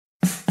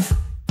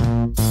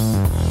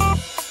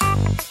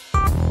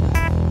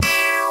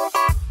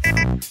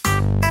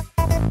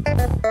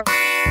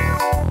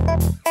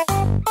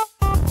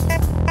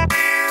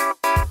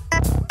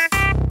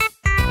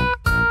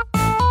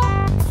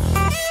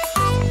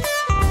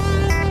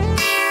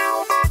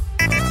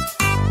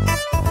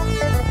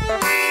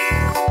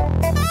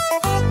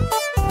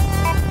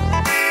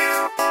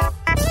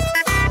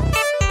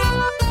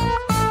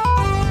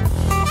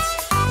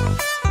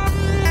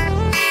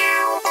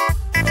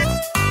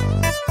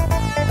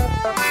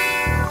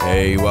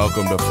Hey,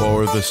 welcome to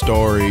For the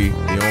Story,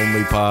 the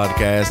only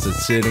podcast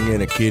that's sitting in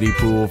a kiddie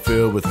pool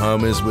filled with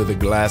hummus with a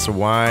glass of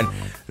wine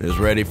and is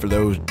ready for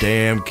those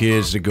damn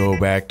kids to go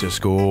back to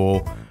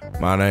school.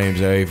 My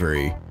name's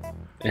Avery.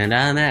 And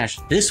I'm Ash.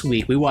 This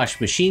week we watched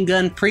Machine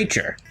Gun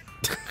Preacher.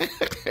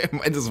 It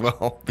might as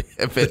well be.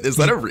 Is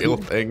that a real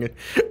thing?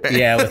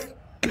 Yeah,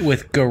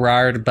 with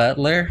Gerard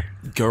Butler.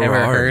 Gerard.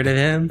 Ever heard of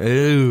him?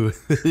 Ooh.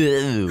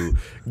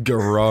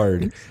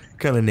 Gerard. What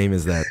kind of name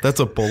is that? That's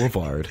a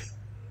boulevard.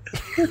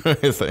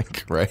 I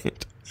think,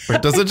 right? Or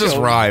does it just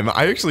rhyme?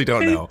 I actually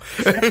don't know.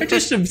 I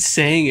just am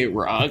saying it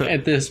wrong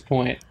at this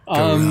point.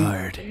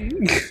 Gerard.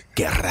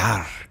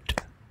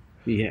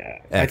 Yeah.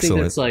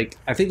 Excellent.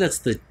 I think that's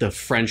the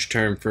French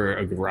term for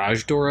a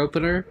garage door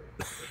opener.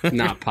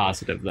 Not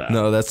positive though.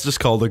 No, that's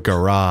just called a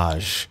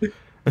garage.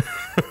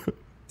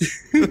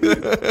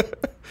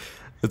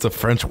 It's a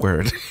French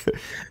word.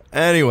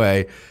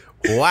 Anyway,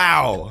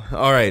 wow.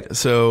 All right,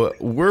 so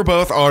we're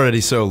both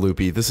already so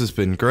loopy. This has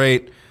been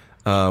great.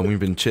 We've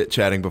been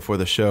chit-chatting before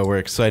the show. We're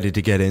excited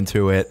to get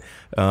into it.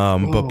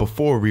 But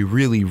before we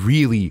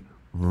really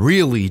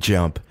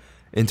jump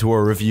into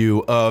a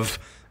review of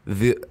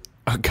the...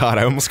 Oh, God,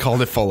 I almost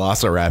called it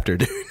Velociraptor,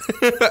 dude.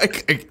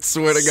 I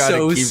swear to God,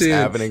 so it keeps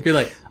happening. You're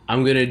like,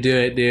 I'm going to do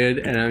it, dude.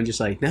 And I'm just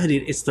like, no,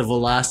 dude, it's the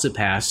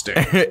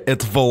Velocipastor.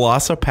 It's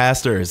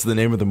Velocipastor is the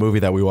name of the movie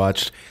that we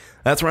watched.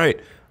 That's right.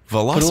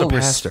 Velocipastor. Put a little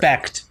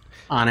respect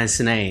on his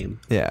name.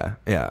 Yeah.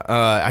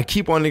 I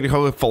keep wanting to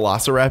call it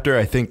Velociraptor.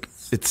 I think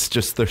it's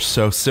just they're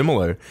so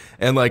similar.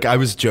 And like I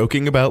was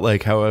joking about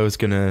like how I was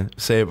going to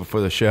say it before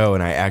the show,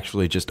 and I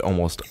actually just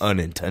almost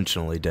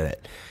unintentionally did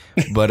it.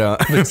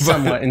 But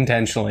somewhat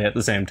intentionally at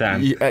the same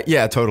time.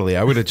 Yeah, totally.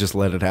 I would have just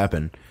let it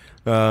happen.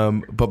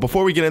 But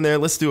before we get in there,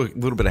 let's do a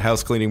little bit of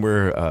house cleaning.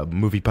 We're a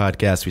movie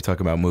podcast. We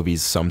talk about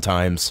movies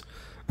sometimes.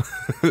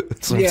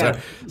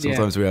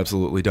 Sometimes we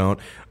absolutely don't.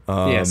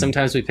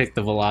 Sometimes we pick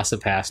the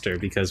Velocipastor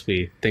because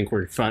we think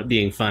we're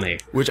being funny.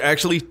 Which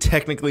actually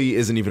technically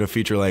isn't even a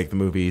feature-length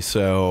movie,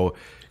 so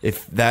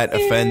if that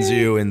offends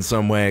you in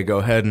some way, go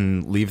ahead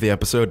and leave the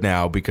episode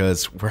now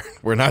because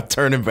we're not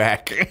turning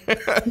back.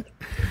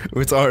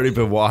 It's already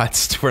been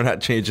watched. We're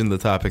not changing the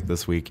topic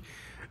this week.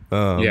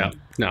 No,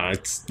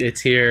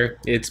 it's here.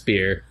 It's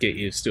beer. Get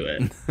used to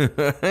it.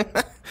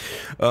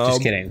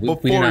 Just kidding. We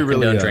do not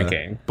condone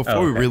drinking.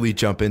 Before we really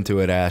jump into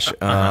it, Ash,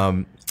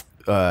 I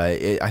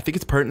think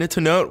it's pertinent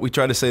to note, we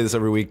try to say this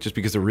every week just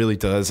because it really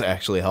does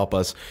actually help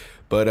us.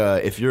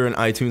 But if you're an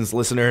iTunes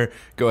listener,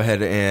 go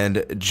ahead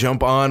and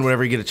jump on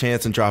whenever you get a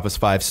chance and drop us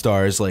 5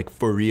 stars, like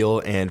for real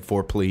and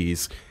for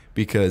please,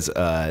 because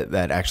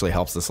that actually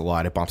helps us a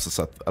lot. It bumps us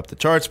up the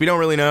charts. We don't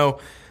really know.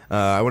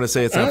 I want to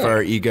say it's not for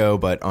our ego,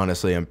 but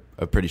honestly, I'm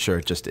pretty sure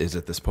it just is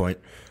at this point.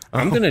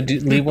 I'm going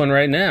to leave one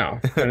right now,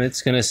 and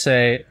it's going to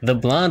say, the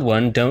blonde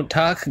one don't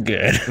talk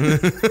good.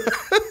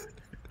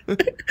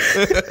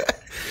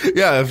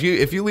 Yeah,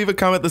 if you leave a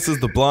comment that says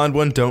the blonde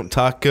one don't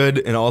talk good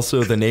and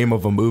also the name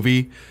of a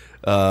movie,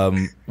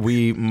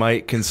 we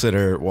might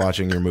consider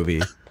watching your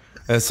movie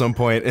at some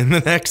point in the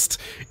next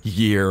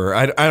year.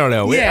 I don't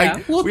know.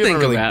 We'll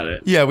think about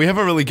it. Yeah, we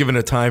haven't really given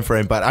a time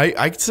frame, but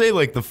I'd say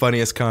like the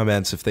funniest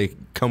comments if they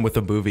come with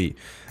a movie.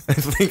 I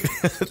think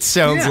that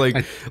sounds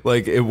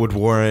like it would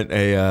warrant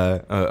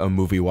a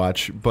movie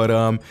watch. But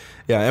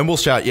and we'll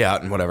shout you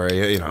out and whatever.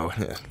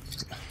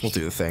 We'll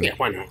do the thing. Yeah,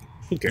 why not?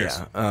 Who cares?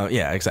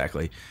 Yeah,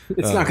 exactly.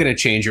 It's not going to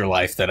change your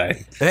life that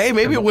I... Hey,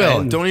 maybe it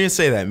will. Don't even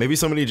say that. Maybe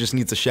somebody just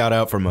needs a shout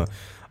out from a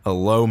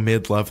low,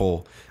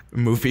 mid-level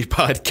movie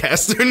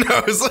podcast. Who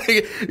knows?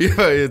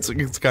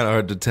 It's kind of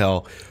hard to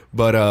tell.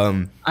 But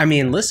I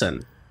mean,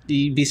 listen,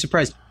 you'd be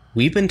surprised.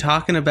 We've been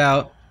talking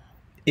about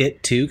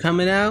It 2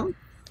 coming out.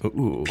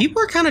 Ooh.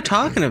 People are kind of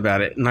talking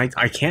about it, and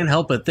I can't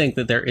help but think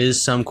that there is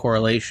some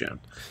correlation,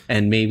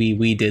 and maybe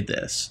we did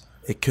this.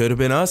 It could have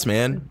been us,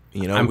 man.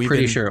 I'm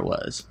pretty sure it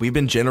was. We've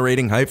been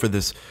generating hype for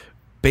this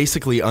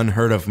basically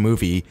unheard of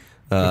movie,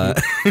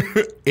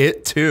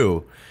 It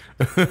 2.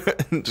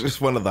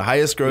 Just one of the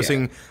highest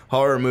grossing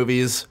horror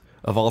movies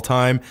of all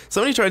time.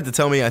 Somebody tried to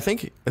tell me, I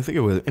think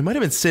it might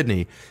have been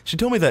Sydney. She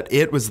told me that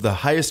It was the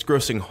highest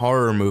grossing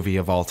horror movie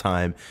of all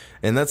time,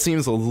 and that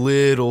seems a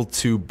little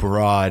too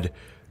broad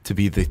to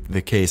be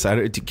the case.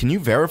 Can you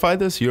verify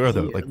this? You are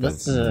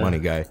the money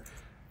guy.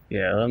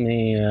 Yeah, let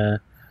me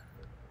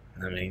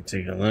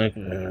take a look.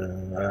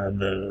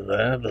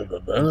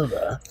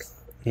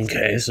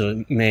 Okay, so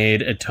it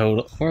made a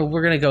total... Well,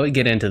 we're going to go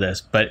get into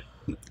this, but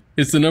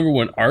it's the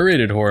 #1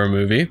 R-rated horror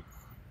movie.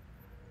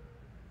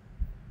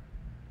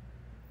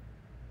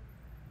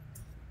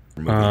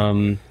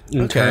 In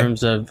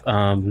terms of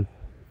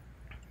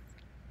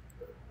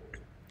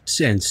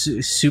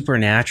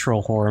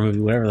supernatural horror movie,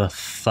 whatever the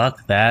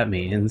fuck that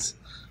means.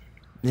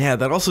 Yeah,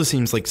 that also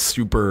seems like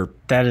super...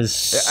 That is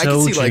so I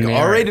can see generic. like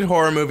R-rated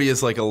horror movie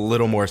is like a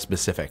little more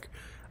specific.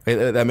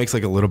 That makes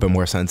like a little bit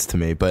more sense to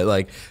me. But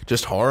like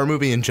just horror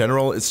movie in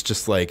general, it's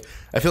just like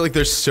I feel like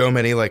there's so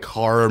many like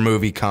horror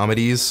movie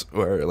comedies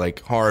or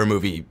like horror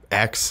movie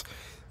X.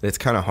 It's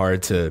kind of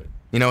hard to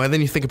You know, and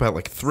then you think about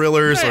like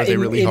thrillers, are they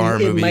really horror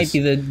movies? It might be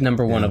the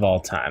number one of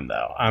all time,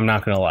 though. I'm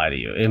not going to lie to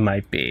you. It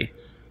might be.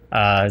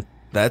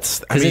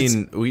 That's. I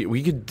mean,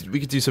 we could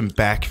do some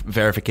back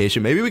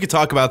verification. Maybe we could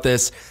talk about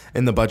this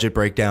in the budget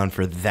breakdown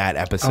for that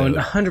episode.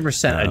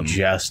 100%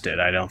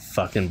 adjusted. I don't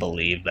fucking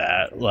believe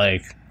that.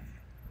 Like,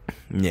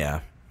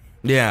 yeah.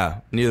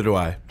 Neither do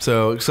I.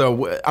 So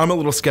I'm a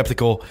little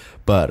skeptical,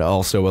 but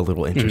also a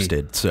little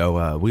interested.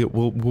 So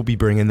we'll be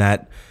bringing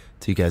that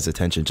to you guys'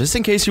 attention, just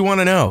in case you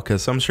want to know,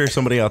 because I'm sure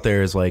somebody out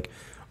there is like,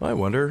 I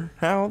wonder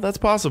how that's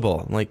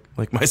possible,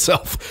 like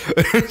myself.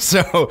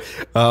 So,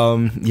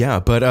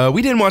 but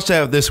we didn't watch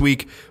that this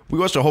week. We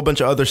watched a whole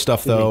bunch of other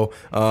stuff, though,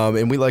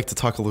 and we like to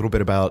talk a little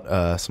bit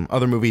about some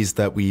other movies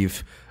that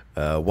we've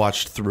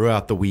watched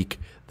throughout the week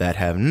that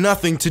have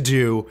nothing to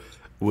do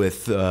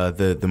with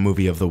the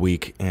movie of the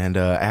week. And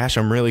Ash,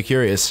 I'm really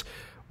curious,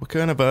 what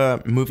kind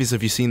of movies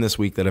have you seen this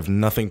week that have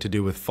nothing to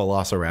do with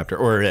Velociraptor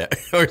or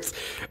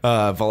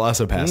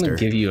Velocipastor? I'm gonna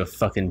give you a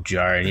fucking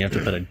jar, and you have to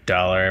put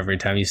 $1 every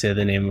time you say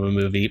the name of a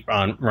movie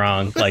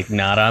wrong, like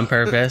not on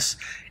purpose.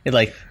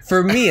 Like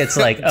for me, it's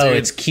like, oh,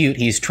 it's cute.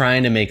 He's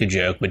trying to make a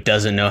joke, but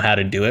doesn't know how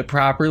to do it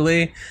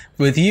properly.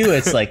 With you,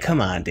 it's like,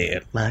 come on,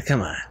 dude,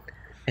 come on,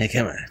 hey,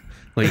 come on,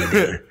 what are you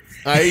doing?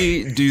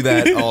 I do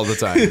that all the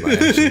time. I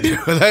actually do.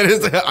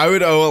 I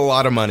would owe a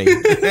lot of money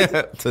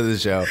to the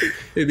show.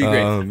 It'd be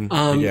great.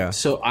 Yeah.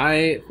 So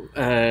I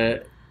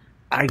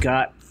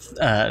got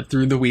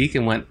through the week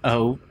and went,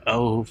 oh,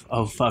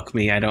 fuck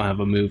me, I don't have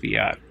a movie.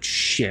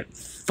 Shit,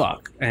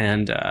 fuck.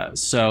 And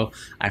so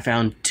I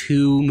found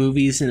 2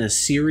 movies in a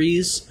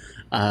series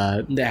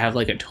that have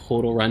like a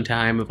total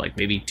runtime of like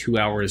maybe 2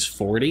 hours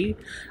 40.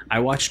 I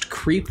watched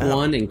Creep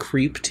 1 and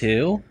Creep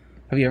 2.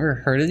 Have you ever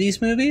heard of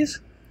these movies?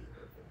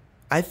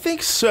 I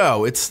think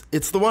so. It's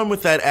the one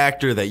with that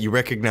actor that you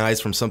recognize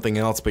from something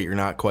else, but you're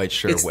not quite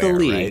sure it's where. It's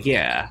The League, right?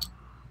 yeah.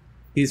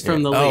 He's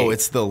from The League. Oh,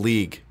 it's The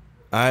League.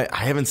 I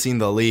haven't seen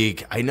The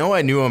League. I know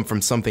I knew him from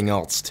something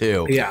else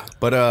too. Yeah.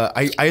 But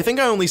I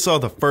think I only saw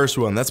the first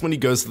one. That's when he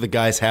goes to the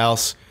guy's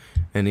house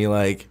and he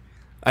like,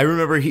 I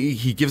remember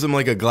he gives him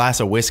like a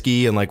glass of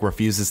whiskey and like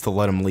refuses to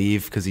let him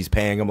leave because he's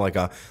paying him like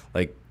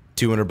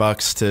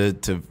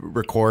 $200 to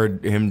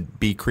record him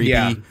be creepy.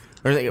 Yeah.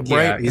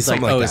 Right? He's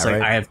like,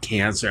 I have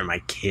cancer and my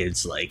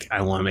kid's like,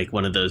 I want to make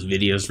one of those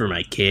videos for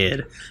my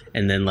kid.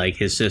 And then like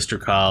his sister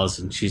calls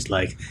and she's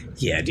like,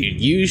 yeah,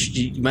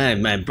 dude,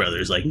 my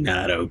brother's like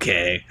not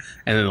okay.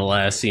 And then the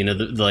last scene of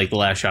the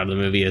last shot of the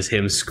movie is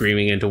him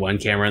screaming into one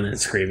camera and then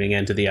screaming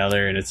into the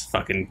other, and it's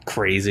fucking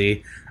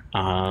crazy.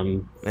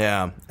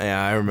 Yeah,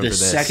 I remember this.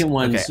 The second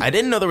one, I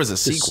didn't know there was a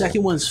sequel. The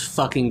second one's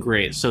fucking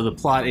great. So the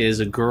plot is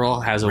a girl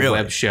has a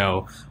web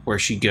show where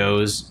she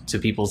goes to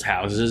people's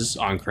houses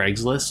on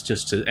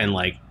Craigslist and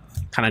like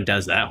kind of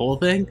does that whole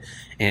thing,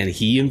 and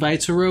he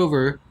invites her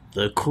over,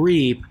 the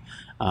creep.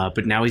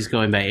 But now he's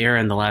going by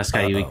Aaron, the last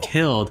guy he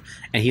killed,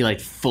 and he like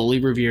fully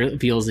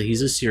reveals that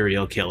he's a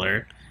serial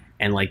killer,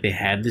 and like they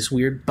had this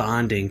weird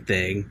bonding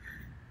thing,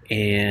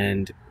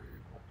 and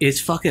it's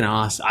fucking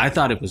awesome. I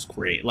thought it was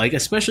great. Like,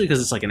 especially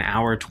because it's like an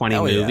hour 20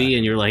 movie,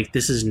 and you're like,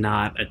 this is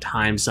not a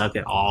time suck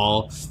at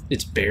all.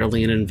 It's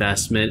barely an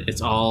investment.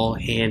 It's all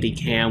handy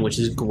cam, which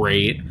is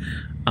great.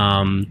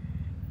 And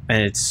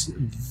it's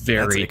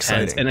very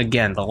tense. And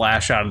again, the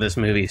last shot of this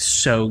movie is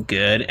so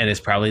good, and it's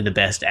probably the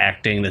best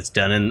acting that's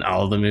done in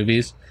all of the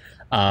movies.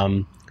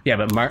 But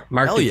Mark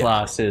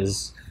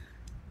Duplass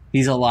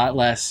he's a lot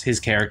less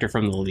his character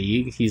from The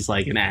League. He's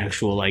like an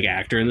actual like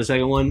actor in the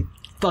second one.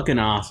 Fucking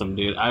awesome,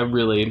 dude. I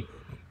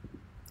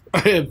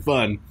had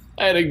fun.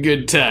 I had a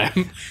good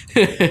time.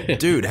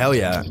 Dude, hell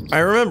yeah. I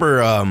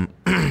remember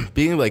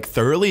being like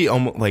thoroughly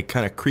almost like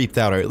kind of creeped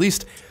out, or at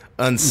least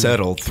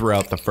unsettled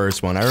throughout the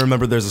first one. I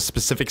remember there's a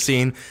specific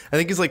scene. I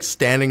think he's like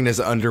standing in his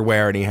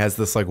underwear and he has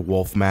this like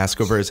wolf mask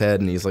over his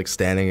head and he's like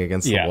standing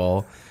against the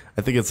wall.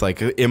 I think it's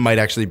like, it might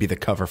actually be the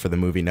cover for the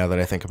movie now that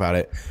I think about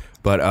it.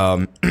 But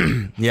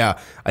yeah,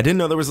 I didn't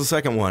know there was a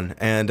second one,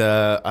 and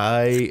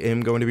I am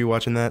going to be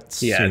watching that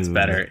soon. Yeah, it's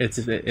better. It's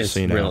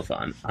real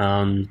fun.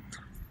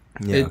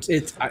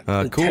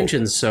 The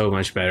tension's so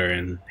much better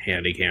in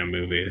handycam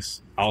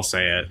movies. I'll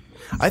say it.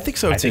 I think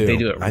so too. I think they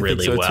do it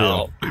really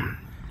well.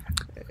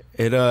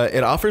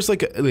 It offers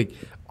like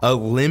a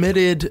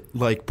limited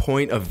like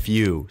point of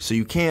view, so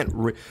you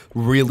can't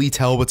really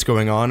tell what's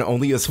going on.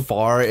 Only as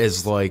far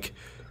as like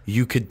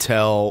you could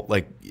tell,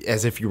 like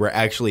as if you were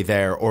actually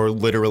there, or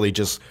literally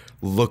just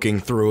looking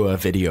through a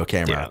video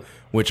camera,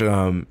 which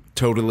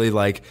totally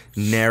like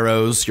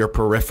narrows your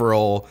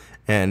peripheral.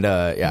 And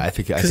I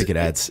think it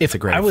adds. It's a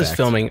great. I was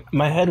filming,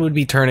 my head would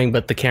be turning,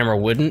 but the camera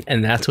wouldn't,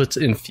 and that's what's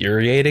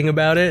infuriating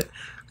about it.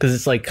 Because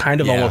it's like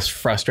kind of almost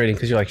frustrating,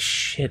 because you're like,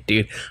 shit,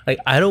 dude. Like,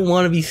 I don't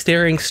want to be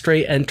staring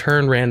straight and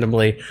turn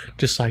randomly.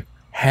 Just like,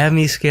 have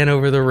me scan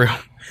over the room,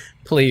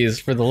 please,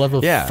 for the love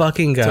of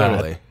fucking God.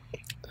 Totally.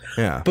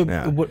 Yeah,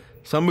 but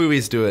some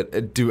movies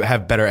do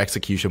have better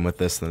execution with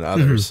this than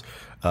others.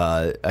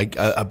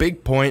 A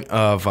big point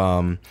of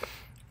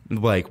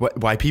like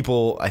why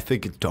people I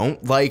think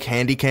don't like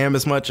Handycam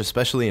as much,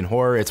 especially in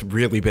horror. It's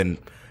really been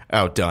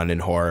outdone in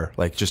horror,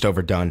 like just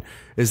overdone,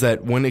 is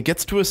that when it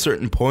gets to a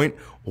certain point,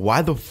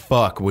 why the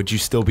fuck would you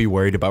still be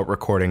worried about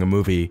recording a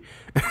movie?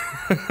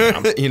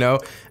 You know?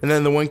 And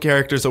then the one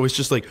character is always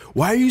just like,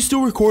 why are you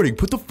still recording?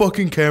 Put the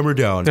fucking camera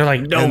down. They're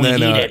like, no, and we then,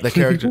 need it. The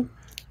character,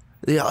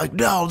 yeah, like,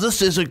 no,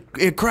 this is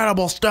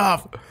incredible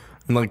stuff.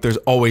 And like, there's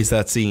always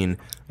that scene,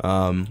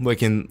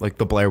 like in like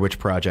the Blair Witch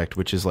Project,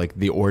 which is like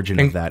the origin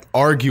of that.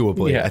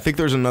 Arguably, I think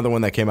there's another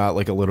one that came out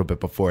like a little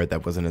bit before it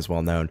that wasn't as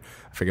well known.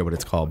 I forget what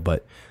it's called,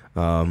 but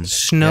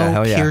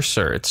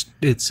Snowpiercer.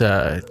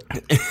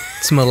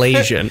 It's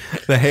Malaysian.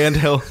 The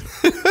handheld,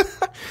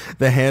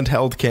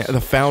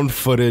 the found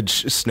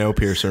footage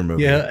Snowpiercer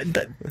movie. Yeah,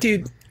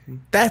 dude,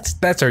 that's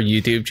our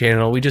YouTube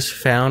channel. We just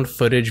found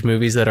footage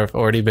movies that have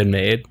already been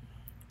made.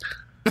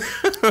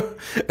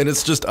 And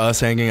it's just us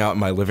hanging out in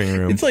my living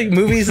room. It's like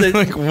movies that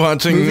like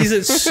watching movies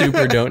that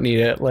super don't need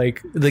it,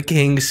 like The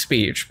King's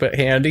Speech, but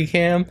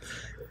Handycam.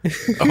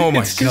 Oh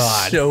my it's god!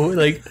 Just so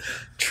like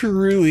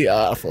truly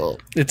awful.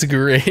 It's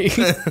great.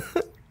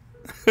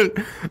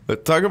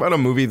 But talk about a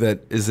movie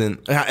that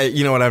isn't.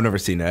 You know what? I've never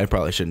seen it. I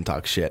probably shouldn't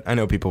talk shit. I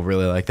know people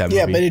really like that movie.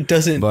 Yeah, but it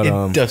doesn't. But,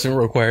 it doesn't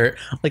require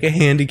like a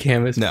handy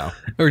canvas. No,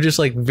 or just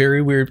like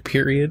very weird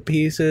period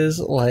pieces,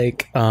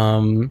 like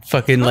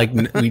fucking like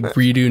we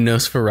redo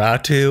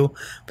Nosferatu,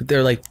 but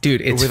they're like,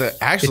 dude, it's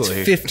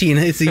actually it's 15.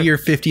 It's the year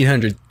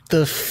 1500.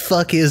 The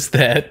fuck is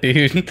that,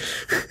 dude?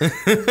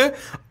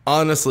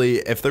 Honestly,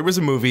 if there was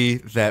a movie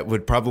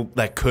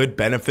that could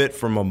benefit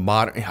from a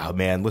modern, oh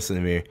man, listen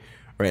to me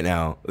right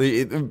now.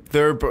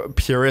 There are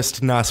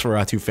purist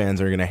Nosferatu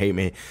fans are gonna hate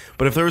me,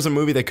 but if there was a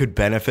movie that could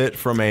benefit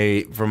from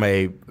a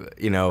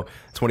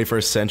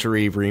 21st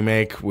century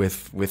remake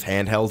with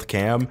handheld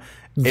cam,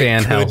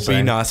 Van Helsing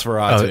could be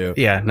Nosferatu. Oh,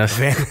 yeah,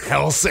 Van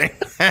Helsing.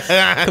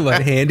 Come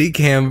on, handy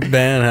cam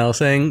Van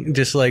Helsing,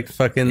 just like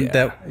fucking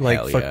that,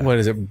 like fuck, what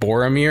is it,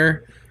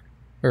 Boromir?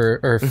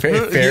 Or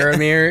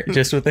Faramir,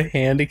 just with a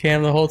handy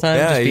cam the whole time,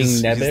 just being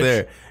nebbish. He's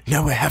there.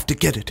 No, I have to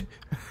get it.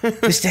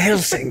 Mr.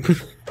 Helsing.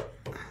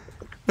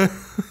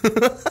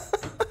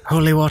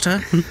 Holy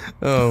water.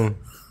 Oh,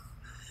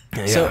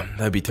 yeah, so,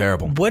 that'd be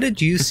terrible. What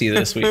did you see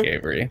this week,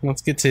 Avery?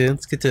 Let's get to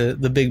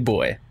the big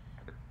boy.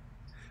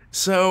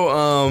 So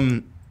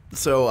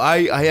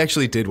I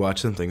actually did watch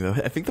something though.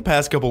 I think the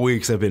past couple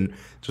weeks I've been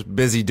just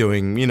busy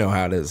doing, you know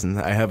how it is, and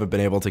I haven't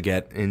been able to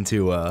get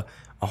into a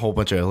whole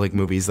bunch of like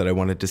movies that I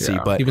wanted to see.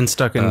 But you've been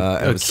stuck in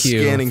a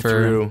queue scanning for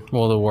through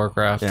World of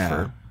Warcraft.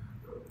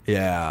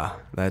 Yeah,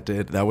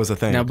 that was a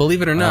thing. Now,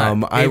 believe it or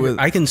not,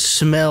 I can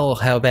smell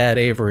how bad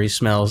Avery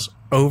smells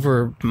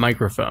over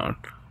microphone.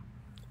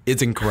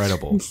 It's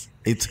incredible.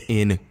 It's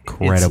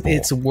incredible.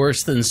 It's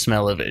worse than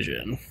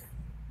smell-o-vision.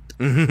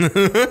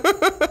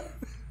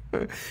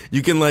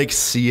 You can like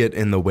see it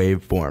in the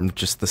waveform,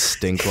 just the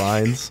stink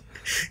lines.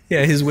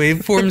 Yeah, his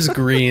waveform's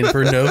green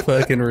for no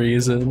fucking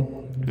reason.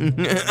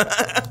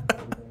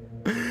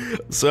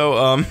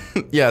 So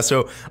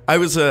so I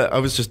was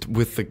just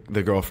with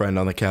the girlfriend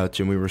on the couch,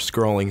 and we were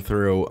scrolling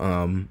through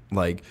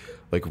like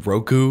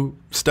Roku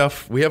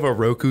stuff. We have a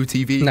Roku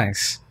TV.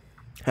 Nice.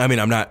 I mean,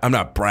 I'm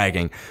not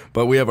bragging,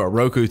 but we have a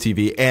Roku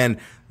TV. And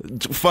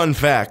fun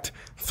fact,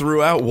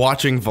 throughout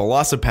watching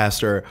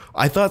Velocipastor,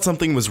 I thought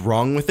something was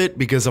wrong with it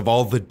because of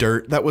all the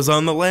dirt that was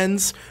on the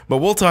lens. But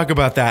we'll talk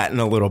about that in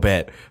a little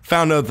bit.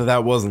 Found out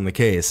that wasn't the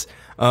case.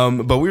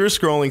 But we were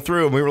scrolling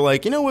through, and we were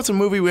like, you know what's a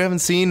movie we haven't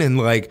seen in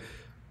like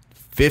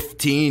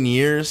 15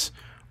 years?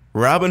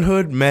 Robin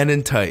Hood Men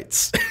in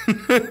Tights.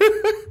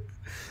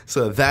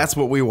 So that's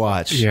what we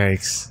watched.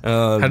 Yikes.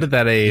 How did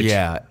that age?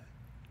 Yeah.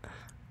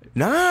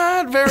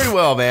 Not very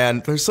well,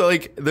 man.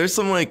 There's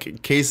some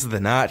like Case of the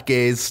Not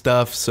Gays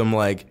stuff, some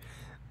like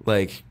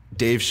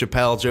Dave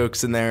Chappelle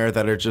jokes in there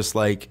that are just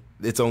like,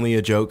 it's only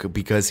a joke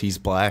because he's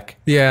black.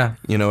 Yeah.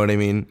 You know what I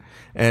mean?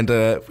 And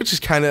which is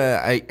kind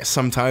of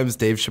sometimes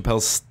Dave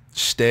Chappelle's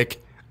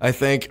shtick. I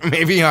think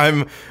maybe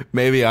I'm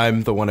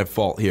the one at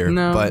fault here.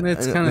 No, but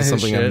it's kind of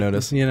something shit, I've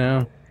noticed. You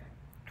know.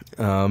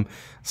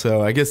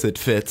 So I guess it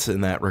fits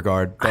in that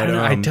regard. But,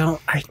 I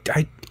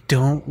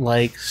don't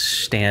like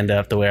stand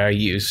up the way I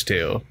used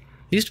to. I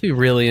used to be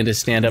really into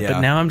stand up, but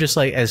now I'm just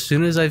like, as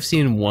soon as I've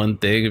seen one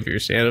thing of your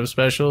stand up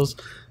specials,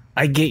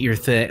 I get your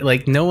thing.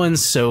 Like, no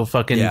one's so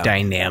fucking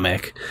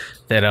dynamic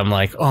that I'm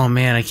like, oh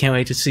man, I can't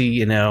wait to see,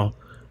 you know,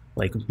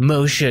 like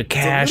Moshe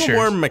Kasher. It's a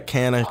little more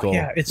mechanical. Oh,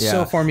 yeah, it's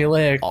so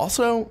formulaic.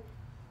 Also,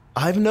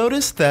 I've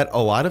noticed that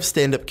a lot of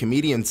stand-up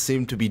comedians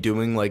seem to be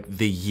doing like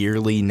the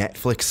yearly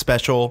Netflix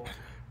special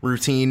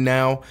routine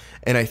now,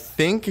 and I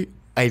think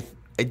I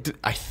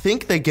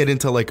think they get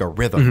into like a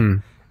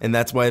rhythm, and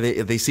that's why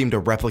they seem to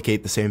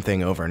replicate the same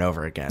thing over and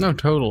over again. No,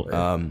 totally.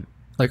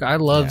 Like, I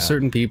love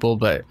certain people,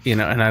 but you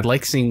know, and I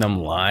like seeing them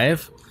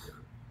live,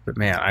 but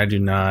man, I do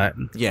not.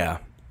 Yeah.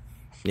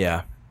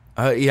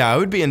 I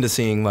would be into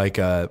seeing like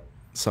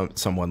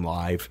someone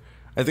live.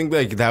 I think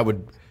like that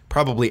would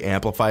probably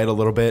amplify it a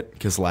little bit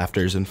because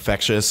laughter is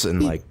infectious,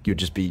 and like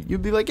you'd be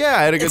like, yeah,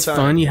 I had a good time.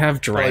 It's fun. You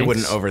have drinks. I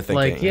wouldn't overthink it.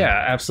 Like,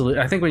 yeah,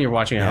 absolutely. I think when you're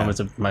watching at home, it's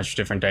a much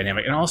different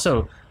dynamic, and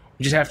also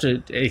We just have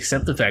to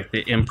accept the fact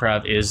that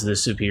improv is the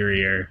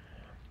superior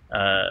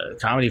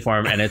comedy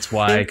form, and it's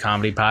why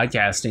comedy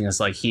podcasting is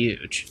like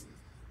huge.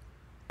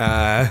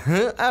 I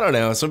don't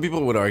know. Some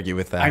people would argue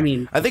with that. I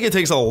mean, I think it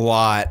takes a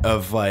lot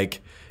of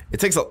like,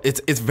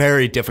 it's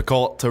very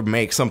difficult to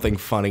make something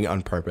funny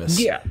on purpose.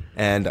 Yeah.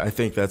 And I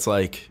think that's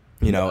like,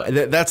 you know,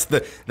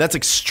 that's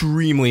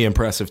extremely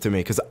impressive to me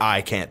because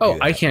I can't do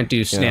that. I can't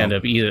do stand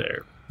up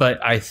either.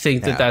 But I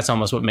think that that's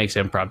almost what makes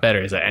improv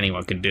better, is that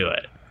anyone can do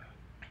it.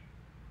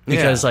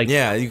 Because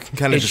you can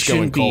kind of just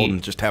go in cold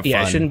and just have fun.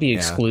 Yeah, it shouldn't be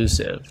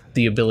exclusive.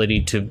 The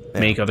ability to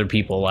make other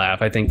people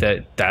laugh. I think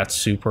that that's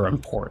super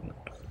important.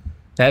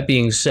 That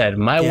being said,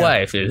 my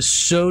wife is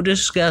so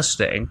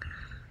disgusting.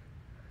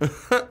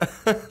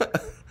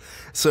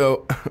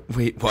 So,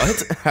 wait,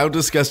 what? How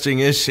disgusting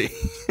is she?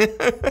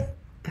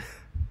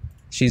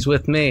 She's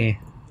with me.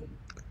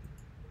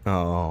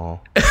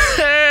 Oh.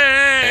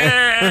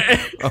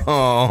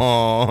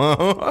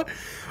 Oh.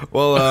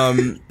 Well,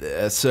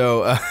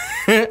 so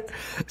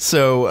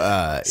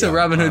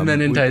Robin Hood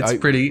Men in Tights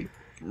pretty.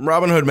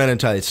 Robin Hood Men in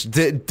Tights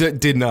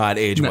did not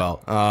age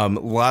well.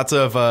 Lots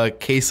of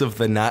case of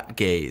the not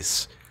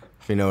gays,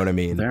 if you know what I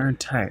mean. They're in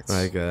tights.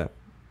 Like,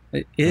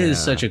 it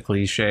is such a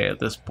cliche at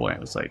this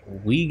point. It's like,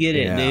 we get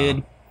it,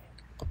 dude.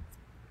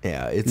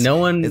 Yeah, it's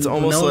almost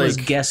no one was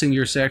guessing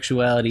your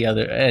sexuality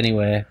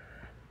anyway.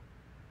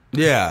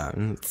 Yeah,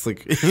 it's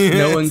like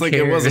no one cares.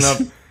 It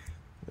wasn't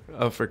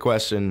up for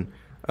question.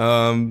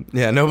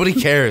 Nobody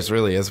cares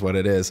really is what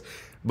it is.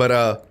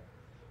 But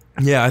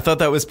I thought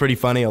that was pretty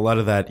funny. A lot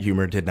of that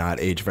humor did not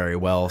age very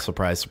well.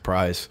 Surprise,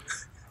 surprise.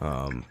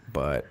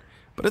 But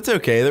it's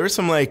okay. There was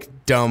some like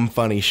dumb,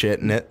 funny shit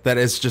in it that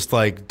is just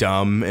like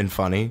dumb and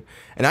funny,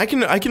 and I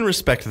can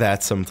respect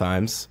that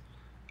sometimes.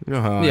 You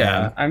know how I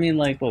am. I mean,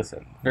 like,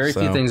 listen, very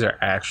few things are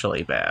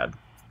actually bad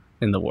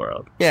in the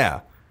world. Yeah.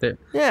 Like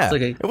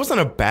it wasn't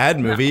a bad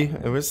movie.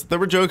 No. There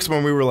were jokes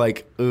when we were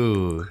like,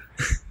 ooh,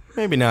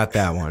 maybe not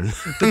that one.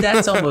 But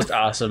that's almost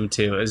awesome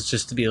too. Is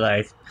just to be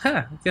like,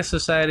 I guess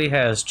society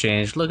has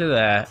changed. Look at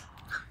that.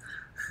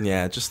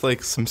 Yeah, just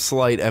like some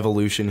slight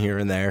evolution here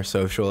and there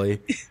socially.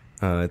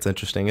 It's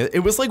interesting.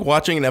 It was like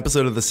watching an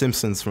episode of The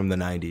Simpsons from the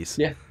 90s.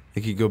 Yeah.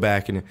 Like you go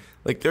back and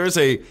like there is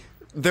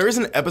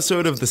an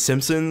episode of The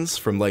Simpsons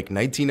from like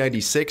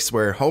 1996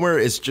 where Homer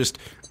is just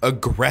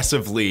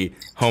aggressively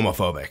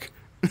homophobic.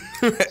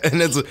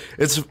 And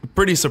it's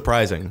pretty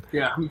surprising.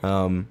 Yeah.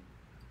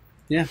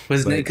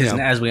 Because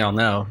as we all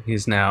know,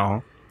 he's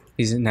now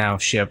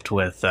shipped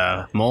with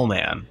Mole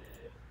Man.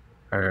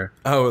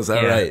 Is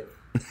that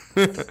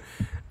right?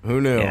 Who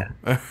knew?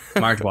 Yeah.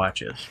 Marked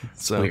watches.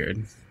 It's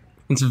weird.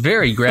 It's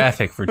very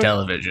graphic for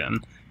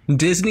television.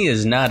 Disney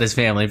is not as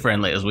family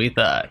friendly as we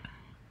thought.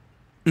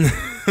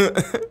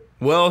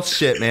 Well,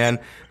 shit, man.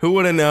 Who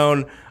would have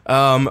known?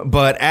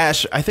 But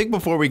Ash, I think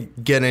before we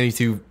get any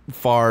too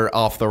far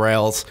off the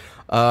rails,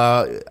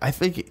 I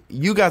think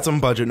you got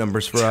some budget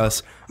numbers for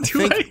us.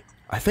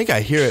 I think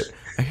I hear it.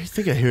 I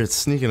think I hear it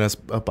sneaking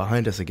up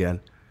behind us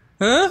again.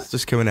 Huh? It's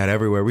just coming out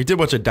everywhere. We did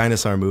watch a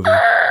dinosaur movie.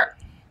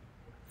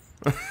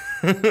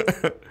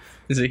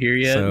 Is it here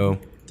yet? So,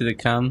 did it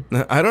come?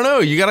 I don't know.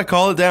 You got to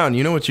call it down.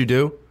 You know what you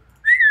do.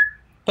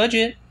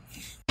 Budget.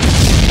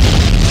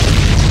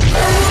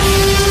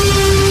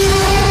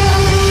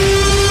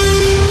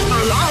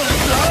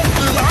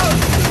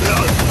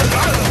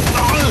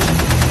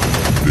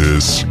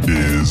 This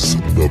is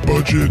the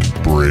budget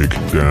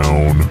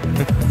breakdown.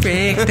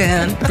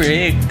 Breakdown.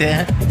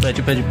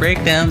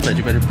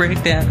 Budget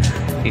breakdown.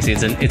 You see,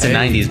 it's a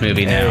 90s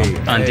movie now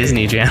on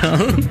Disney Channel.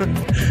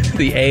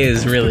 The A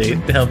is really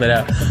helping it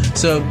out.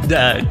 So,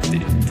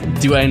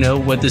 do I know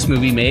what this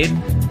movie made?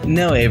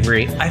 No,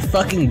 Avery, I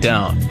fucking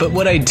don't. But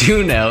what I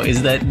do know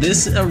is that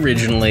this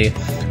originally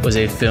was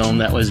a film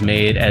that was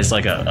made as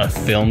like a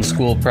film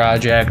school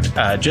project.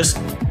 Just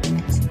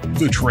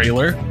the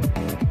trailer.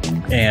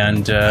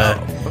 And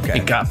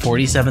it got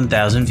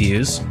 47,000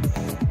 views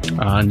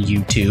on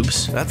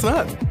YouTube's. That's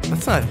not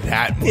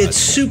that much. It's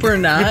super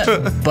not,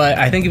 but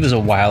I think it was a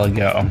while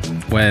ago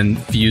when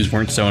views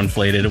weren't so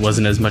inflated. It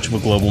wasn't as much of a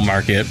global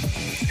market.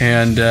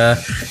 And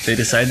they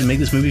decided to make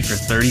this movie for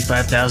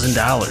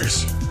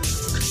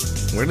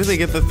 $35,000. Where did they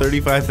get the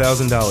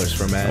 $35,000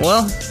 from, Ash?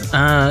 Well,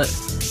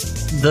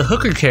 the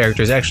hooker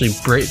character is actually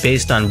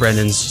based on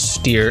Brendan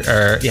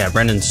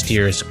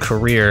Steer's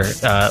career,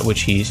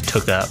 which he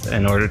took up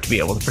in order to be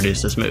able to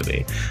produce this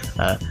movie.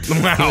 Wow.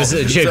 He was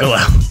a gigolo.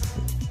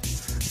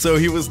 So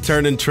he was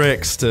turning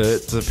tricks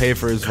to pay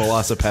for his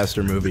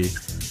Velocipastor movie.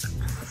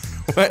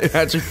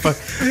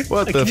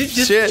 What the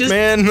shit,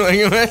 man?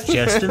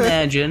 Just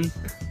imagine.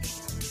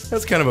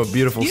 That's kind of a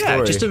beautiful story.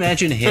 Yeah, just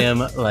imagine him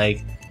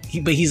like,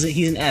 but he's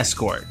an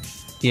escort.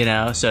 You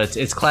know, so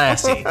it's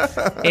classy.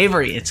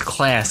 Avery, it's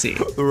classy.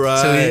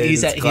 Right. So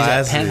he's at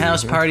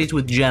penthouse parties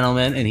with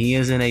gentlemen, and he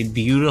is in a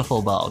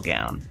beautiful ball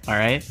gown. All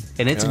right,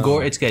 and it's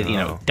it's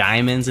got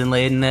diamonds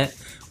inlaid in it.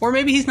 Or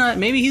maybe he's not.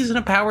 Maybe he's in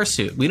a power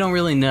suit. We don't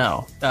really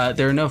know.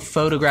 There are no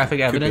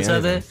photographic evidence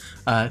of it,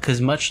 because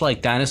much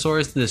like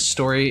dinosaurs, this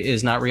story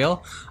is not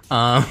real.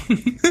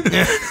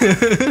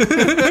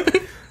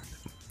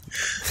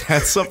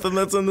 That's something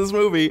that's in this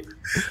movie.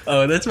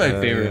 Oh, that's my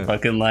favorite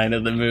fucking line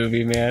of the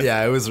movie, man.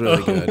 Yeah, it was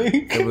really good.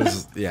 It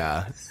was,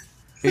 yeah.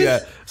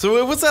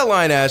 So what's that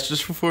line, Ash?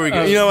 Just before we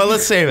go, you know what?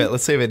 Let's save it.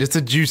 It's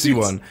a juicy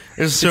one.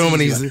 There's so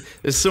many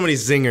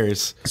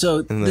zingers.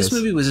 So this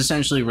movie was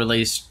essentially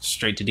released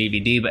straight to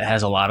DVD, but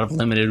has a lot of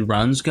limited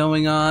runs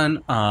going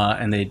on,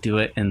 and they do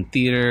it in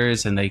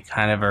theaters, and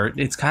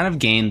it's kind of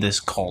gained this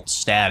cult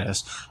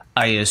status.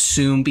 I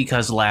assume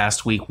because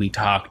last week we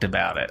talked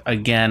about it.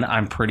 Again,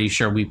 I'm pretty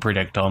sure we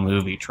predict all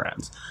movie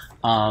trends.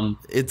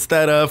 It's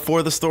that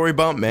for the story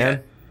bump, man. Yeah,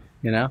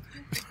 you know?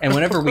 And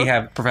whenever we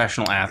have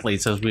professional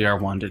athletes, as we are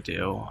one to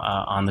do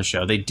on the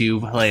show, they do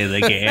play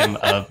the game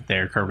of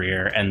their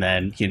career and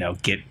then,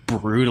 get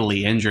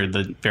brutally injured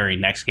the very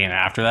next game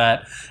after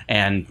that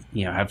and,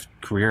 have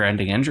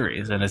career-ending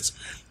injuries. And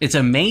it's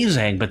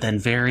amazing, but then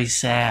very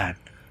sad.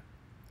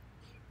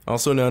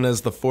 Also known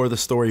as the for the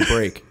story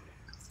break.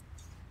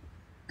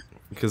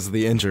 Because of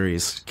the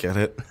injuries, get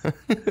it?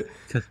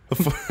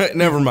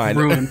 Never mind.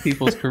 Ruin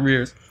people's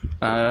careers.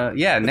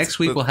 Next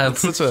week we'll have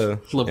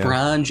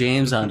LeBron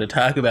James on to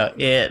talk about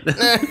it.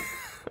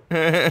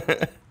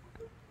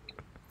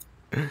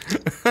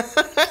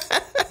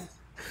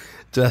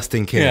 Just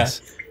in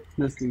case.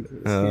 Yeah. Just in case.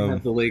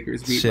 Have the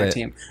Lakers beat my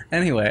team.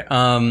 Anyway,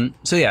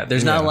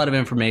 there's not a lot of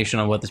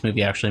information on what this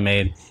movie actually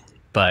made,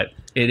 but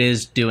it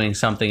is doing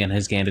something and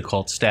has gained a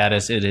cult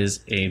status. It is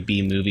a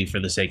B movie for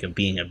the sake of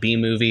being a B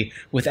movie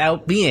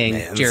without being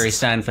Jerry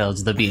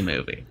Steinfeld's The B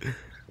Movie.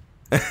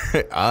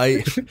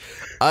 I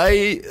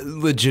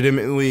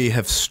legitimately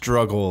have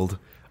struggled.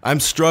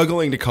 I'm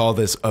struggling to call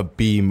this a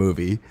B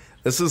movie.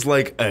 This is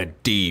like a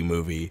D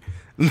movie.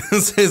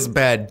 This is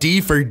bad.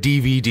 D for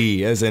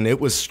DVD, as in it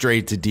was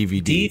straight to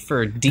DVD. D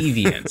for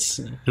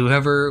deviance.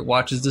 Whoever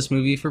watches this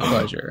movie for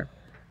pleasure.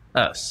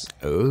 Us.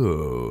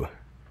 Ooh.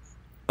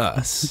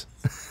 Us.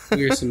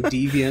 We're some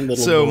deviant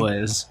little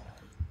boys.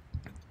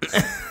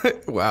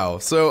 Wow.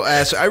 So,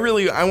 Ash, I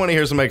want to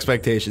hear some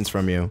expectations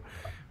from you.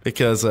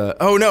 Because, you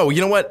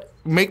know what?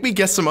 Make me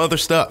guess some other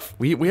stuff.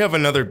 We have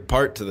another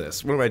part to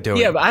this. What am I doing?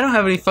 Yeah, but I don't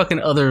have any fucking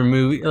other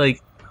movie.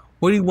 Like,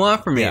 what do you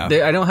want from me? Yeah.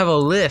 I don't have a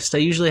list. I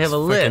usually have a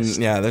list.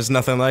 Yeah, there's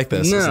nothing like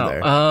this, is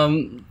there?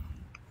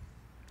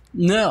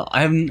 No,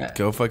 I have...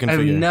 Go fucking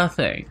figure. I have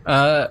nothing.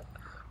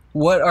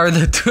 What are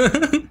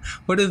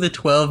the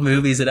 12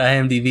 movies that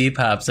IMDb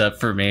pops up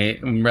for me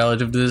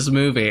relative to this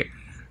movie?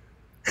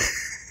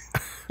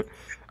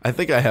 I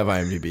think I have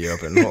IMDb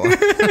open. Hold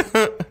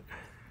on.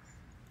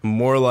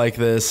 More Like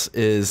This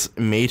is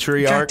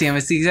Matriarch. God damn,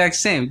 it's the exact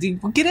same.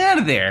 Dude, get out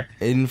of there.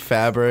 In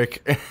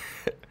Fabric.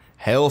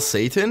 Hail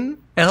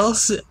Satan?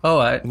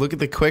 Look at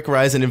the quick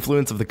rise and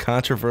influence of the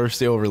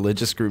controversial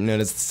religious group known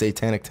as the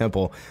Satanic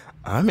Temple.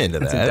 I'm into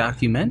that. It's a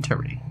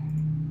documentary.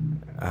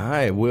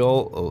 I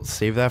will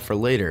save that for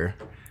later.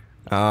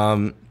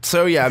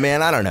 So yeah,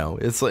 man, I don't know.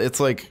 It's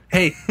like,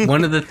 hey,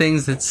 one of the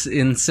things that's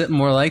in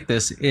More Like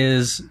This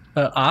is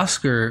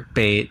Oscar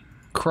bait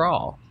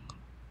Crawl.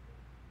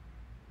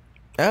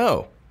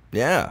 Oh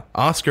yeah,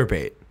 Oscar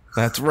bait.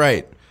 That's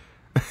right.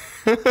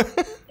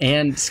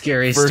 And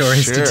Scary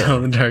Stories to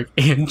Tell in the Dark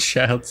and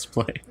Child's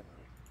Play.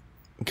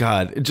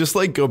 God, just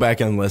go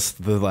back and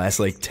list the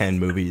last 10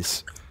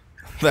 movies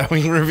that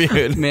we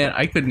reviewed. Man,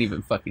 I couldn't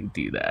even fucking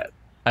do that.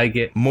 I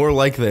get More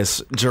Like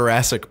This,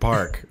 Jurassic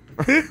Park.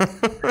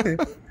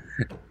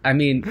 I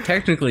mean,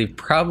 technically,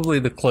 probably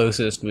the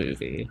closest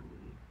movie.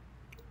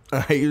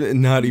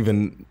 Not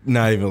even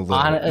a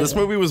little. This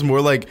movie was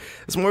more like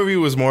This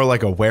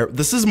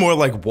is more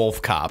like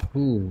Wolf Cop.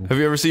 Ooh. Have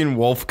you ever seen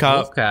Wolf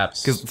Cop? Wolf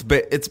Cops. Because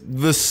it's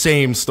the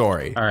same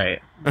story. All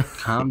right,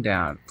 calm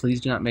down. Please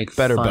do not make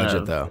better fun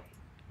budget of though.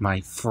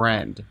 My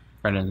friend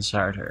Brendan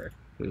Sarter,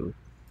 who.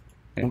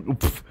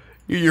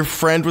 Your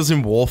friend was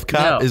in Wolf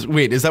Cop? No.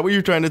 Is that what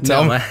you're trying to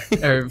tell me?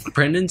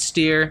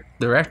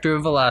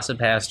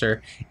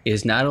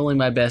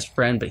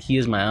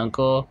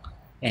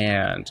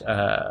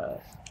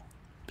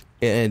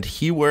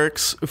 he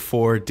works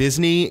for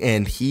Disney,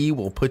 and he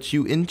will put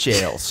you in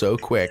jail so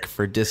quick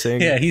for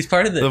dissing. Yeah, he's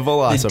part of the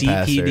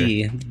Velocipastor.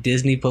 DPD,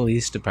 Disney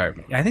Police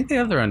Department. I think they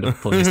have their own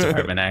police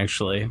department,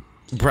 actually.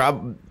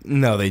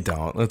 No, they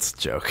don't. That's a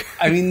joke.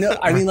 I mean,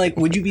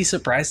 would you be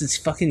surprised? It's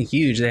fucking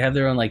huge. They have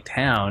their own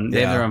town.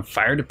 They have their own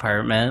fire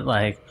department.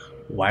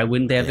 Why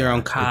wouldn't they have their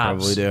own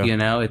cops? They probably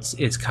do.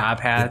 It's cop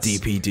hats.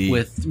 The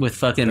DPD with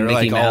fucking They're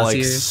Mickey Mouse all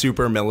ears.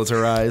 Super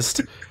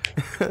militarized.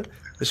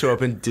 They show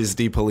up in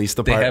Disney Police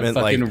Department. They have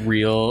fucking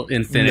real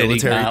Infinity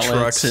military gauntlets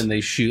trucks, and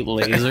they shoot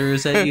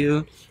lasers at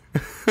you.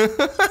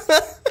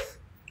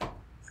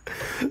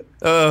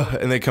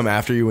 And they come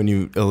after you when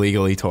you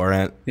illegally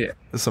torrent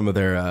some of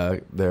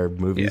their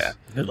movies. Yeah,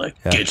 they're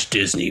like, get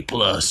Disney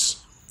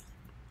Plus.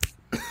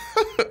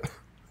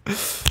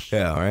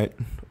 Yeah, all right.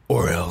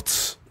 Or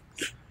else.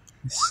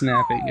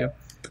 Snap at you.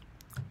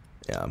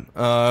 Yeah.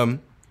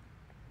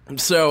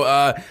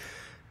 So,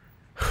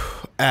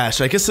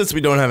 Ash, I guess since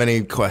we don't have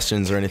any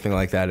questions or anything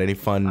like that, any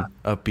fun,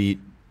 upbeat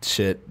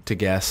shit to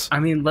guess. I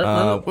mean,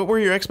 what were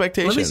your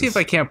expectations? Let me see if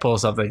I can't pull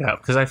something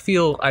up, because I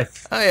feel I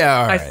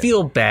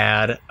feel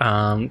bad,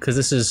 because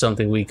this is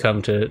something we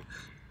come to,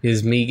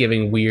 is me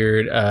giving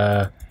weird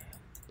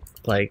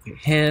like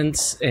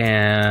hints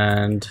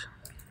and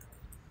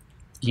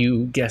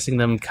you guessing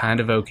them kind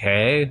of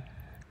okay.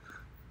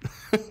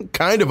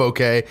 Kind of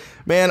okay,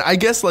 man. I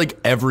guess like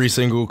every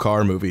single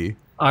car movie.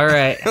 All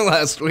right.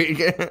 Last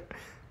week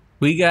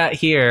we got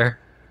here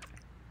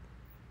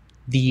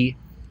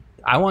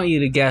I want you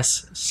to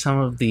guess some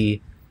of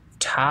the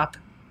top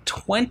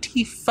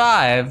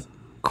 25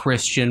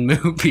 Christian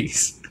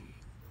movies.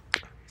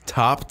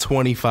 Top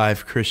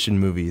 25 Christian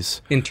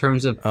movies. In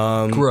terms of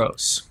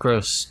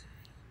gross.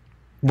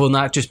 Well,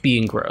 not just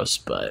being gross,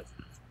 but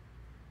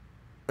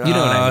you know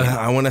what I mean.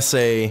 I want to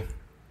say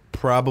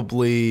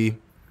probably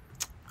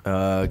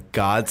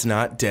God's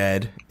Not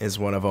Dead is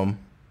one of them.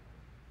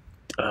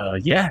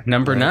 Yeah,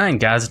 number 9,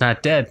 God's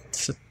Not Dead.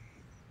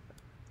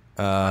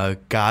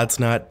 God's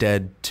Not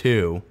Dead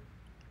 2.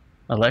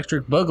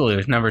 Electric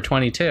Boogaloo, number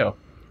 22.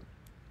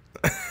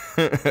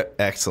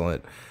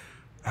 Excellent.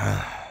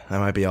 That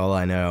might be all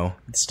I know.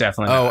 It's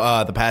definitely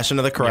not. The Passion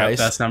of the Christ.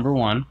 Yep, that's number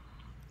 1.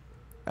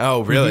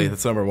 Oh, really?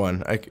 That's number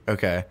 1.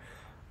 Okay.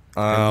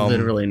 I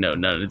literally know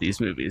none of these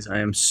movies. I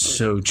am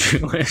so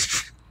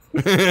Jewish.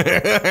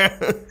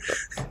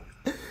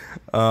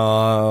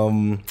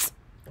 Oh,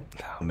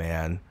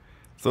 man.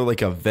 Is there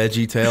like a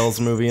VeggieTales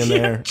movie in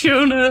there?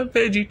 Jonah,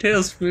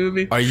 VeggieTales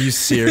movie. Are you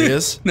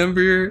serious?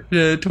 Number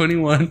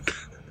 21.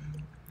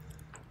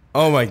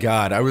 Oh my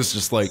God. I was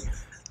just like,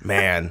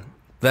 man,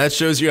 that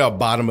shows you how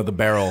bottom of the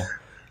barrel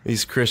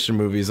these Christian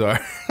movies are.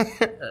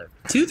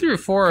 2 through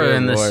 4 are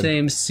in the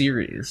same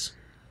series.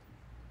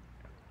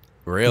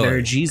 Really? They're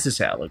a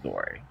Jesus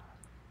allegory.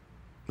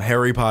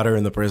 Harry Potter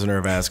and the Prisoner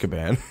of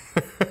Azkaban.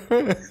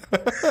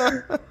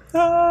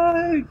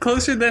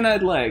 Closer than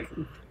I'd like.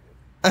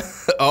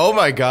 Oh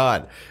my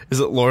God. Is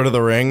it Lord of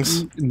the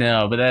Rings?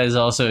 No, but that is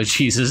also a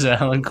Jesus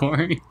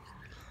allegory.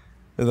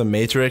 The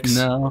Matrix?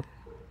 No.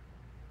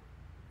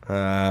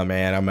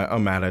 Man,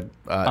 I'm out of...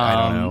 I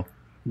don't know.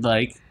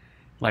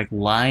 Like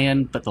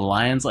Lion, but the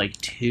lion's like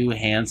too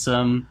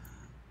handsome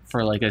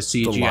for like a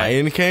CGI. The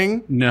Lion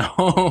King?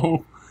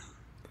 No.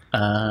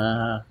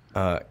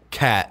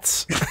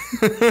 Cats.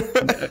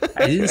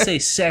 I didn't say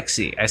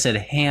sexy. I said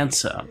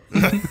handsome.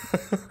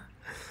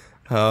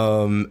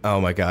 Oh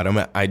my God.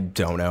 I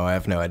don't know. I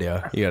have no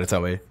idea. You gotta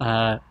tell me.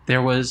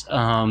 There was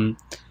a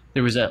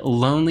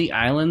Lonely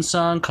Island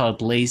song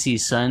called Lazy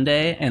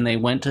Sunday, and they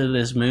went to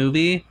this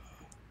movie.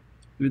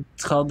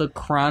 It's called The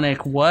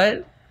Chronic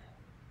what?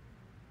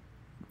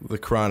 The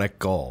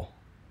Chronicle.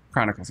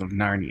 Chronicles of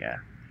Narnia.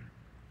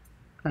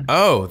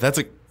 Oh, that's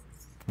a...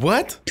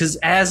 What? Because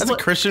that's a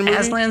Christian movie?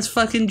 Aslan's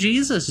fucking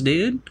Jesus,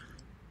 dude.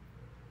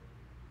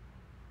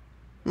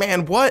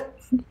 Man, what?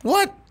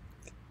 What?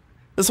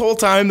 This whole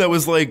time that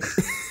was like...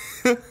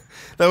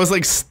 that was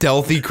like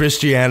stealthy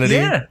Christianity?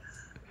 Yeah.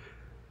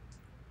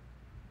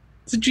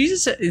 So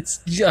Jesus, it's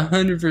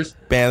 100%.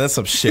 Man, that's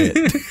some shit.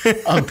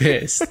 I'm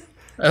pissed.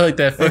 I like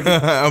that fucking...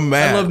 I'm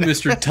mad. I love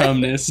Mr.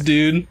 Tumnus,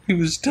 dude. He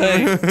was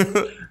tight.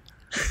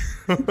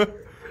 I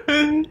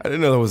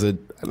didn't know there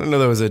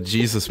was a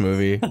Jesus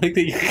movie. I like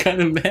that you're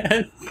kind of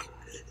mad.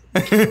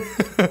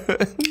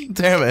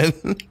 Damn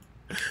it.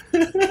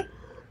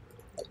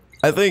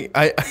 I think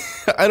I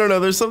don't know,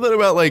 there's something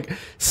about like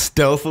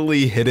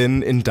stealthily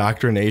hidden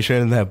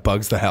indoctrination that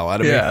bugs the hell out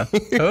of me. Yeah,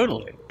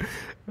 totally.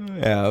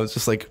 Yeah, I was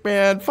just like,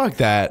 man, fuck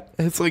that.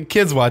 It's like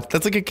kids watch.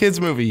 That's like a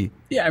kids movie.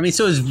 Yeah, I mean,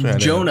 so is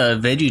Jonah a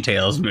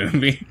VeggieTales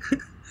movie.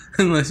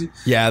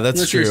 Yeah,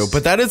 that's true.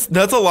 But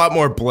that's a lot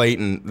more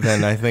blatant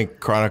than I think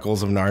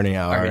Chronicles of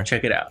Narnia are. All right,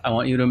 check it out. I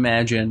want you to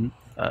imagine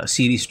a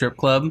seedy strip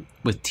club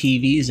with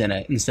TVs in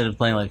it. Instead of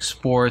playing like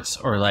sports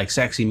or like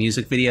sexy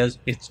music videos,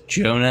 it's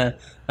Jonah,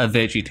 a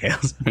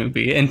VeggieTales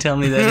movie. And tell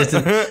me that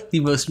isn't the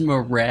most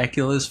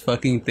miraculous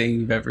fucking thing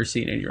you've ever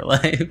seen in your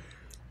life.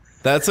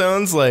 That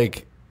sounds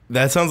like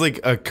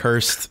a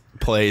cursed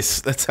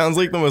place. That sounds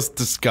like the most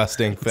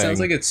disgusting thing. It sounds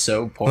like it's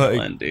so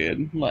Portland,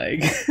 dude.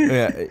 Like,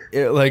 yeah,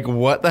 like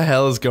what the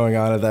hell is going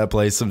on at that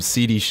place? Some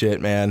seedy shit,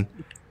 man.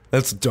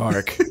 That's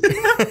dark.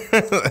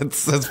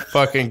 that's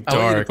fucking dark. I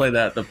want you to play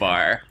that at the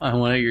bar on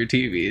one of your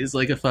TVs,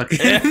 like a fucking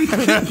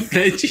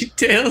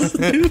VeggieTales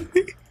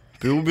movie.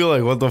 People would be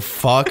like, "What the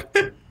fuck?"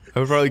 I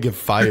would probably get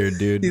fired,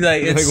 dude. He's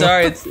like,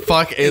 sorry, what the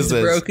fuck is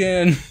this?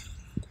 Broken.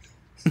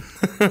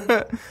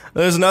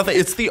 There's nothing.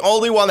 It's the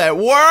only one that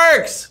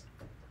works.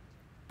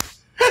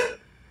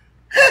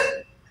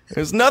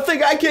 There's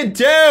nothing I can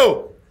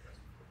do.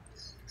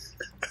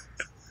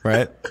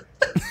 Right?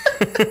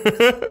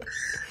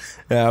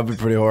 Yeah, that'd be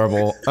pretty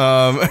horrible.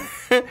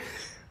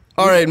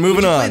 All right,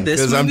 moving play on, this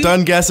because I'm movie?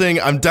 done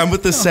guessing. I'm done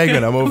with this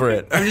segment. I'm over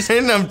it.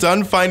 I'm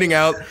done finding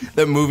out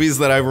that movies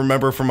that I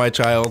remember from my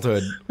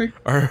childhood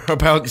are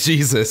about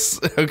Jesus.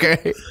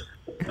 Okay.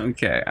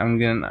 Okay, I'm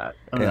gonna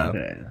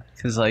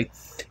because like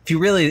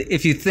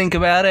if you think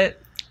about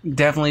it,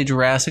 definitely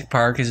Jurassic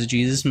Park is a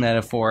Jesus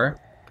metaphor.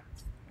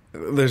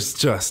 There's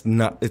just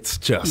not. It's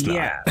just not.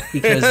 Yeah,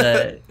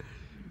 because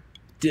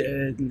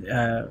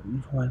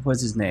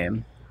what's his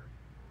name?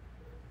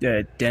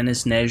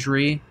 Dennis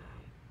Nedry.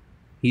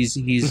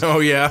 He's Oh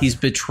yeah. he's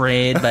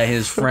betrayed by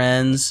his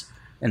friends,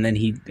 and then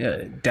he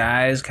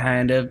dies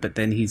kind of, but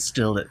then he's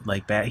still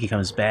like back. He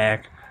comes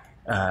back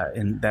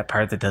in that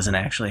part that doesn't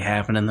actually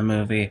happen in the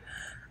movie.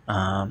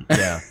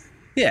 Yeah.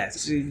 Yeah.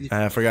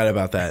 I forgot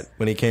about that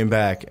when he came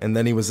back, and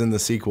then he was in the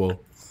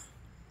sequel.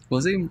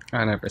 Was he?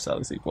 I never saw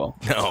the sequel.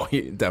 No,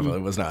 he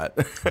definitely was not.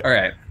 All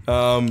right.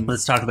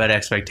 Let's talk about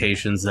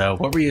expectations, though.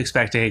 What were you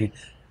expecting?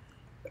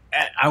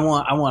 I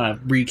want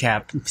to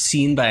recap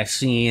scene by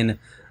scene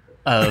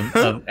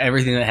of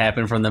everything that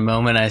happened from the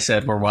moment I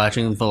said we're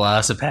watching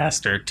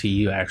Velocipastor to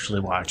you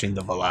actually watching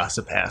the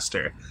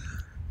Velocipastor.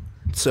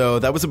 So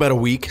that was about a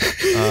week.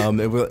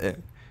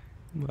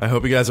 I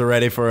hope you guys are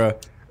ready for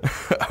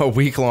a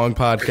week-long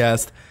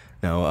podcast.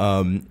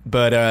 No,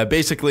 but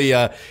basically,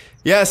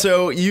 yeah.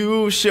 So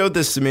you showed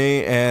this to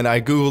me, and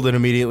I Googled it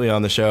immediately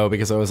on the show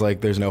because I was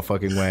like, "There's no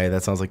fucking way.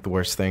 That sounds like the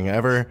worst thing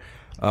ever."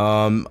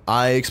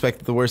 I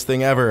expected the worst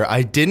thing ever.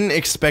 I didn't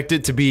expect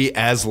it to be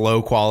as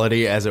low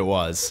quality as it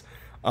was.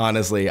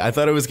 Honestly, I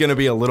thought it was going to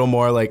be a little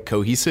more like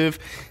cohesive.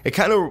 It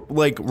kind of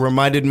like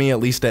reminded me, at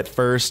least at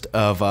first,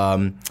 of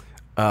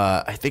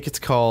I think it's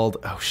called,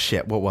 oh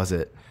shit, what was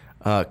it?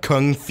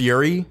 Kung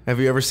Fury. Have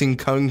you ever seen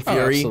Kung Fury?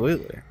 Oh,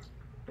 absolutely.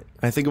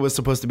 I think it was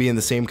supposed to be in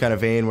the same kind of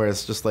vein where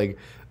it's just like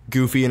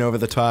goofy and over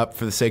the top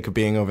for the sake of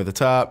being over the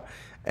top.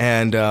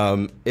 And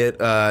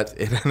it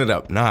ended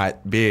up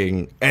not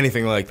being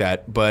anything like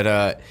that.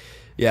 But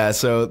yeah,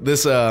 so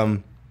this, I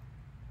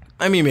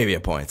mean, maybe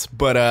at points.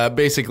 But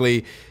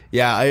basically,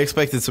 yeah, I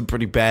expected some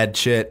pretty bad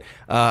shit.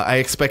 I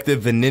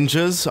expected the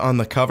ninjas on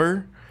the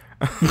cover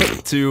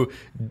to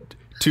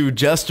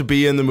just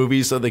be in the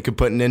movie so they could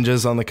put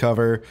ninjas on the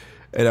cover.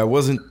 And I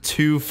wasn't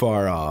too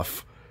far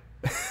off.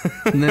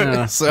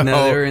 No, So-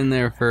 no, they were in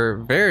there for a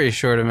very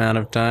short amount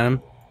of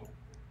time.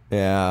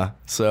 Yeah,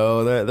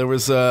 so there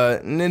was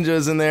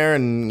ninjas in there,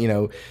 and you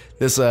know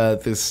this I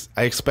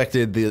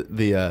expected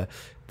the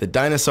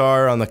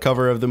dinosaur on the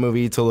cover of the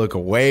movie to look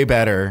way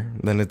better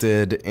than it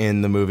did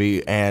in the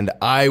movie, and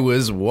I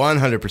was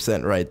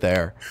 100% right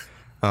there.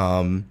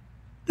 Yeah,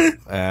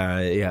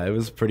 it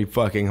was pretty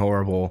fucking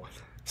horrible.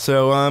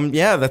 So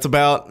yeah, that's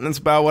about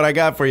what I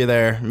got for you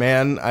there,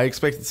 man. I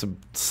expected some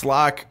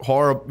schlock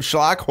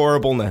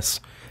horribleness,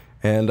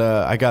 and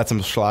I got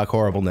some schlock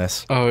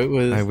horribleness. Oh, it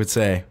was. I would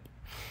say.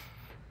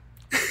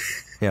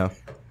 Yeah.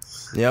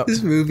 Yep.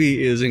 This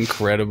movie is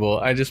incredible.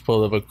 I just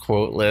pulled up a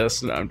quote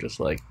list, and I'm just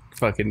like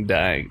fucking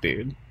dying,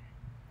 dude.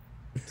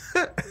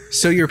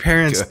 So your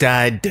parents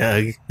died,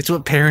 Doug. It's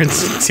what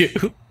parents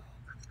do.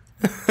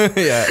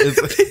 Yeah,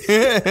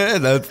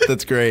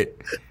 that's great.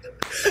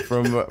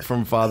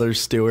 From Father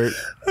Stewart.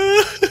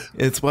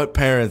 It's what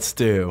parents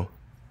do.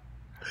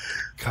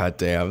 God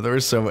damn, there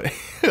was so many.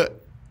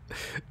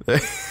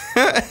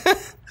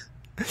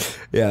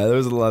 Yeah, there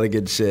was a lot of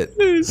good shit.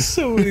 There's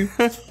so many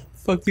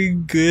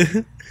fucking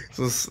good.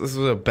 This was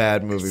a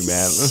bad movie, man.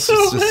 This So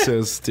was just bad.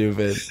 so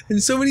stupid.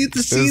 And so many of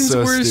the scenes so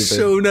were stupid.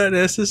 so not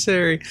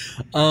necessary.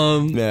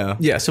 Yeah.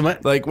 Yeah, so my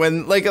Like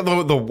when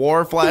the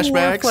war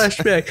flashbacks.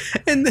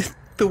 flashback. And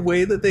the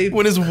way that they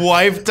When his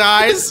wife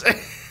dies.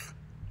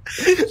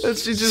 And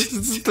she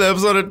just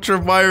steps on a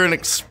tripwire and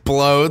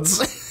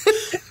explodes.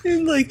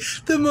 in like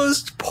the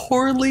most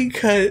poorly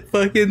cut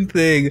fucking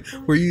thing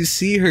where you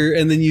see her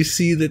and then you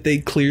see that they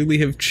clearly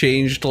have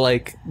changed,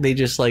 like they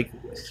just like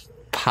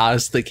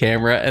paused the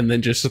camera and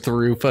then just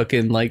threw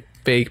fucking like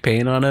fake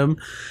paint on him.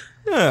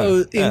 Yeah,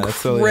 Oh, yeah,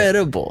 that's totally it.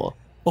 incredible.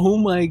 Oh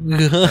my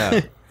god.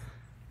 Yeah.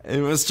 It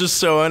was just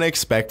so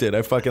unexpected.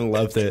 I fucking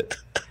loved it.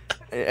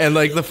 And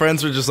like the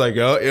friends were just like,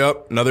 "Oh,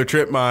 yep, another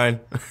trip mine."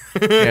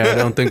 Yeah, I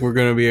don't think we're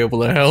gonna be able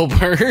to help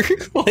her.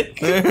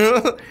 Like,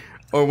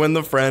 Or when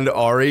the friend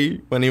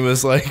Ari, when he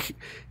was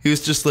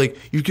just like,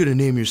 "You're gonna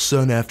name your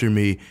son after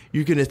me.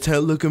 You're gonna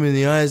look him in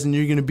the eyes, and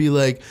you're gonna be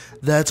like,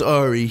 that's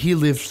Ari. He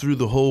lived through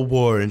the whole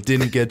war and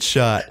didn't get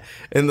shot,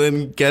 and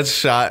then gets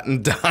shot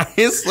and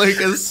dies like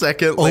a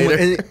second later."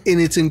 and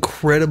it's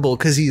incredible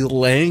because he's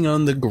laying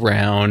on the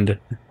ground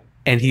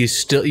and you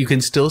can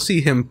still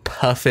see him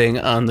puffing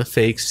on the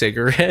fake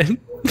cigarette.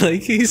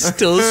 Like he's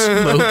still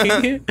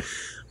smoking it.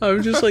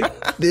 I'm just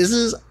like, this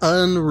is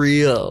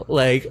unreal.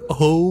 Like,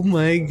 oh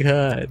my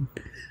god.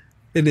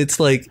 And it's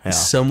like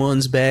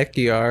someone's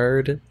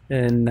backyard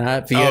and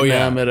not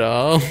Vietnam at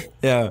all.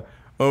 Yeah.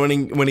 Or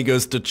when he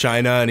goes to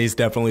China and he's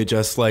definitely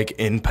just like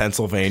in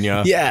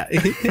Pennsylvania. Yeah.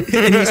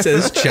 And he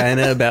says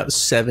China about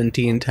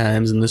 17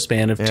 times in the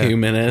span of 2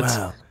 minutes.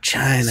 Wow.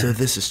 China. So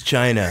this is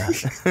China.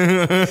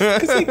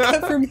 Because they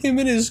cut from him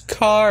in his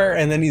car,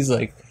 and then he's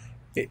like,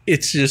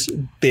 It's just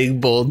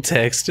big bold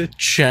text.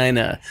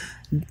 China.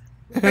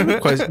 I have a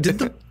question.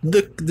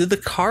 Did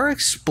the car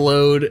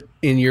explode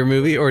in your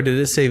movie, or did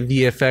it say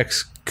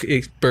VFX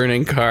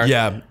burning car?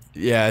 Yeah,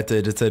 it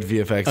did. It said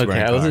VFX burning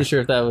car. I wasn't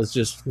sure if that was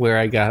just where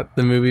I got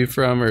the movie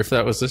from, or if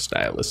that was a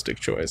stylistic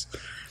choice.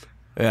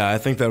 Yeah, I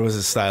think that was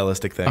a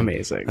stylistic thing.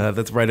 Amazing.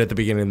 That's right at the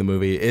beginning of the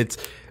movie. It's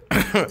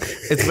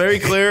it's very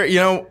clear. You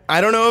know,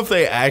 I don't know if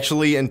they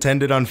actually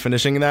intended on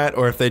finishing that,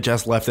 or if they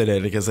just left it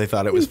in because they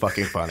thought it was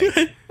fucking funny.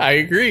 I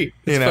agree.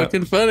 It's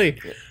fucking funny.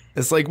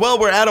 It's like, well,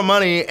 we're out of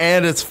money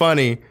and it's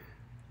funny,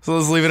 so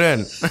let's leave it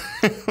in.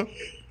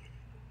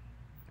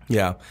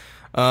 Yeah.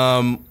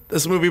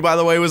 This movie, by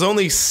the way, was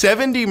only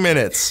 70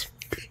 minutes.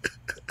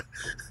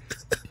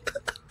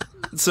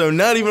 So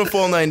not even a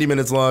full 90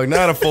 minutes long,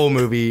 not a full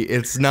movie.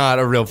 It's not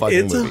a real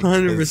fucking movie.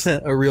 It's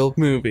 100% a real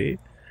movie.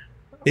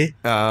 It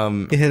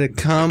had a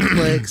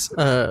complex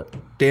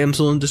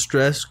damsel in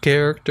distress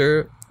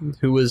character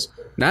who was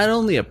not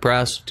only a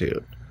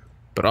prostitute,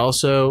 but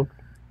also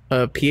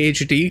a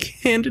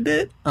PhD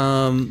candidate.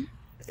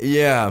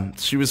 Yeah,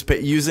 she was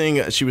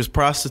she was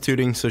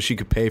prostituting so she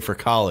could pay for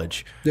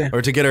college,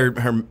 or to get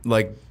her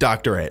like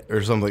doctorate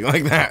or something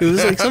like that. It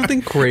was like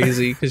something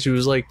crazy because she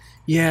was like,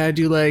 "Yeah, I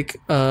do like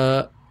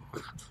God,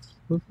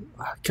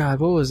 what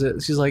was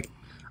it?" She's like,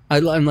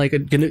 "I'm like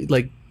gonna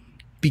like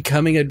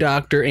becoming a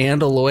doctor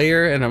and a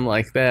lawyer," and I'm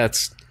like,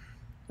 "That's."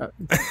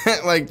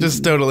 Like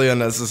just totally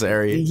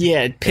unnecessary.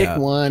 Yeah, pick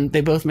one. They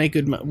both make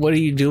good. What are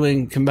you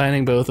doing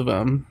combining both of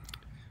them?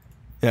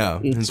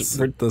 Yeah,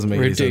 it doesn't make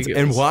any sense.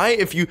 And why,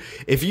 if you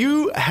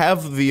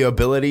have the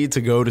ability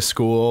to go to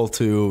school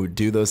to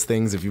do those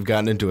things, if you've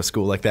gotten into a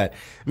school like that,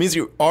 it means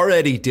you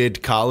already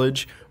did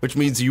college, which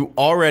means you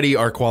already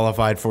are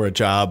qualified for a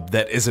job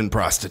that isn't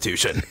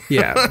prostitution.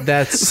 Yeah,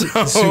 that's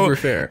super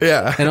fair.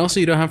 Yeah, and also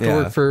you don't have to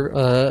work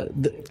for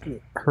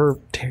her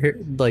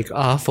like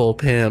awful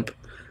pimp.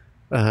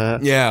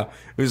 Yeah,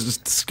 it was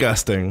just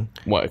disgusting.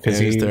 What? Because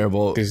he was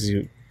terrible. Because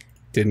you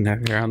didn't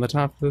have hair on the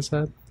top of his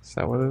head. Is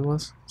that what it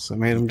was? So it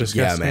made him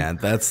disgusting. Yeah, man,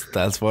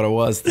 that's what it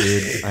was,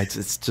 dude.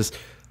 It's just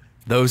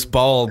those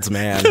balds,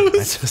 man.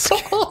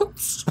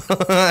 Balds.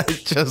 I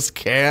just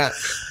can't.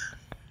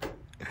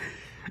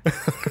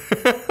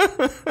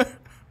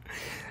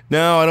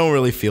 No, I don't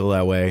really feel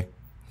that way.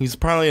 He's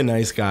probably a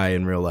nice guy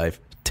in real life.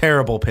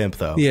 Terrible pimp,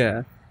 though.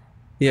 Yeah.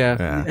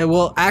 And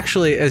well,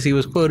 actually, as he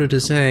was quoted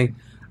as saying,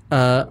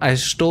 I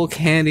stole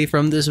candy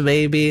from this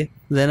baby,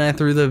 then I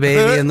threw the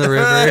baby in the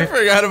river. I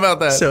forgot about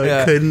that. So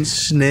it couldn't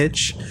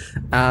snitch,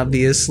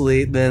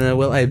 obviously. Then,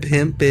 I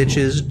pimp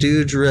bitches,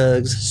 do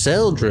drugs,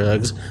 sell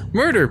drugs,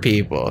 murder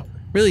people.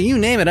 Really, you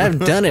name it, I've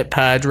done it,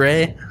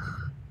 Padre.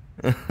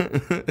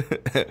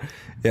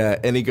 Yeah,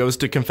 and he goes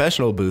to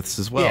confessional booths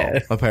as well,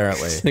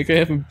 apparently. Like, I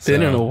haven't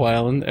been in a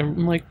while, and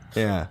I'm like,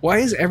 why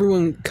is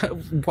everyone...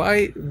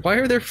 Why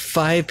are there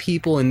 5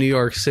 people in New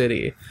York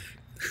City?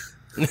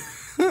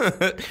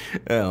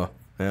 Yeah.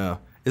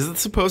 Is it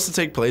supposed to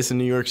take place in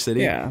New York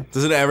City? Yeah.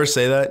 Does it ever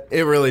say that?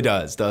 It really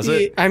does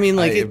it? I mean,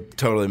 like... I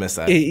totally missed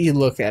that. You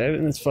look at it,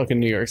 and it's fucking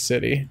New York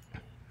City.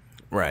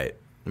 Right.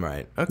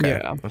 Okay.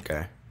 Yeah.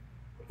 Okay.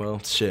 Well,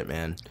 shit,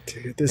 man.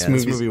 Dude, this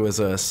movie was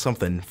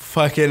something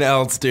fucking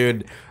else,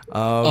 dude.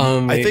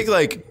 I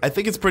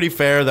think it's pretty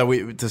fair that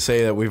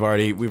we've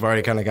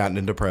already kind of gotten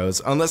into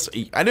pros. Unless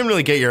I didn't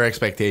really get your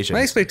expectations.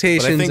 My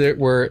expectations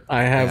were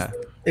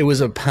it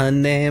was a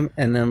pun name,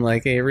 and I'm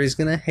like, Avery's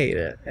gonna hate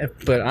it,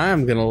 but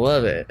I'm gonna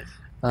love it.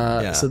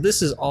 So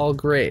this is all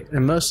great,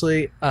 and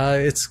mostly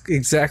it's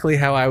exactly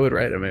how I would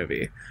write a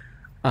movie.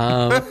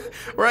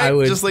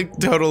 Right, just like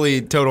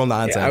total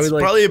nonsense. I would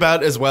probably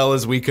about as well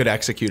as we could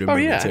execute a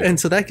movie. Too. And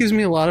so that gives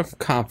me a lot of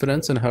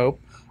confidence and hope.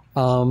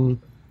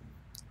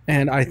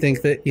 And I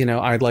think that,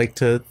 I'd like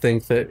to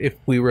think that if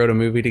we wrote a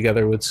movie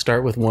together, it would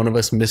start with one of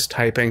us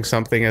mistyping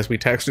something as we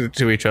texted it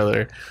to each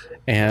other,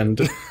 and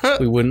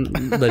we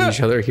wouldn't let each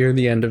other hear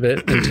the end of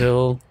it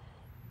until,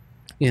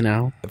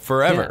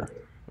 forever.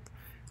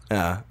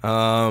 Yeah.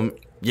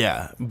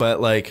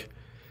 But like,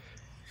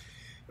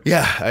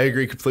 I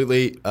agree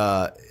completely.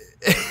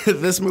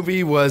 This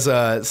movie was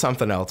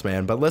something else,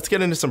 man. But let's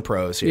get into some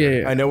pros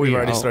here. I know we've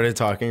already started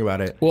talking about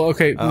it. Well,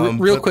 okay,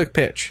 real quick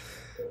pitch.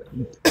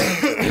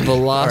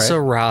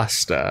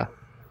 Velociraptor.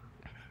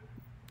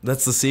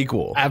 That's the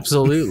sequel.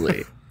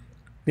 Absolutely.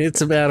 It's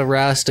about a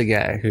Rasta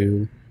guy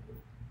who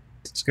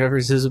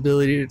discovers his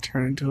ability to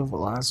turn into a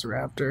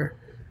Velociraptor.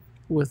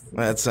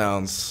 That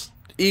sounds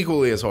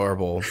equally as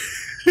horrible.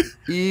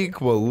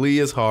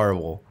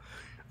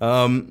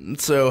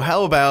 So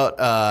how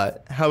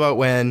about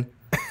when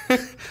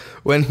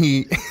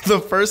he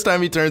the first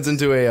time he turns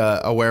into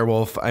a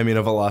werewolf, a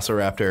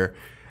Velociraptor,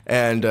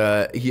 and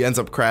he ends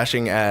up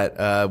crashing at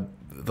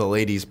the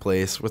lady's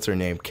place. What's her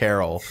name?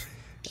 Carol.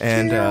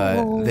 And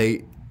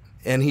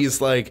he's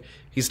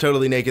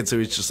totally naked, so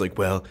he's just like,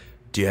 well,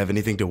 do you have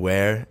anything to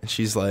wear? And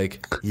she's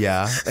like,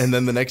 yeah. And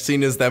then the next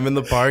scene is them in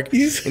the park,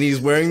 and he's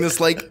wearing this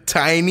like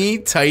tiny,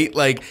 tight,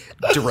 like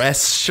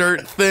dress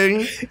shirt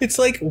thing. It's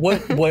like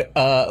what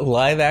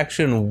live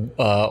action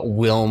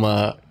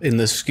Wilma in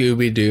the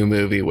Scooby-Doo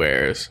movie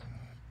wears.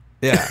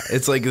 Yeah,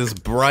 it's like this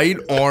bright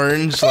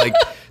orange like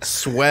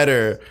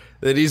sweater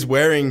that he's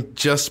wearing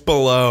just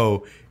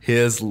below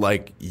his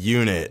like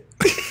unit.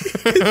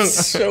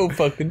 It's so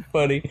fucking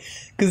funny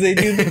because they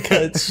do the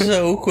cut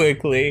so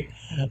quickly.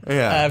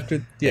 Yeah,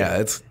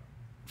 it's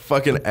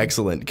fucking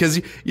excellent.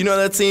 Because you know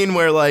that scene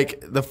where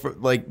like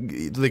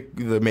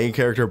the main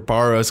character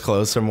borrows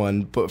clothes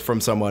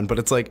from someone, but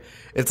it's like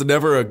it's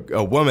never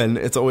a woman.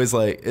 It's always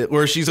like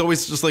where she's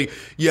always just like,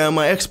 yeah,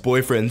 my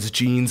ex-boyfriend's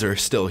jeans are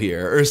still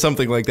here or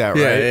something like that,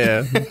 right?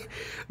 Yeah.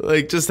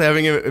 Like just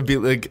having it be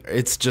like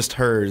it's just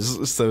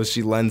hers, so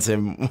she lends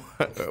him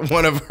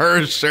one of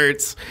her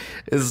shirts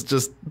is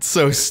just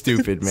so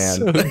stupid, man.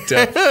 So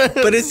dumb.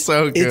 But it's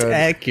so good. It's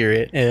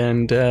accurate,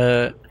 and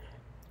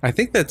I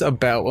think that's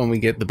about when we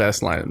get the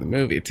best line in the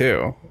movie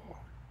too.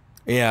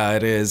 Yeah,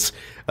 it is.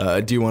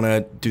 Do you want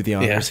to do the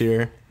honors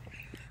here?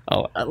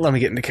 Oh, let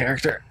me get into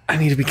character. I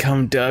need to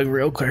become Doug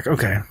real quick.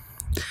 Okay.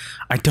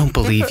 I don't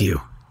believe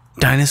you.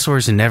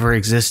 Dinosaurs never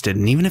existed,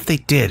 and even if they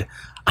did,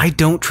 I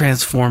don't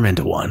transform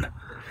into one.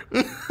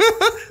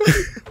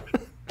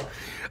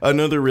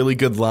 Another really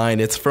good line.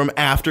 It's from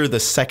after the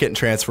second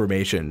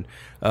transformation.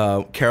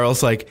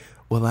 Carol's like,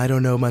 well, I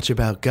don't know much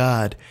about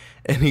God.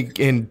 And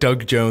in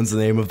Doug Jones, the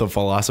name of the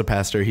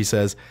Velocipastor, he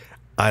says,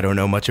 I don't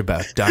know much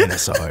about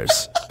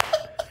dinosaurs.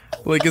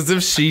 Like as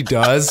if she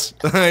does.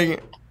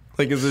 Like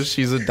as if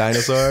she's a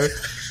dinosaur.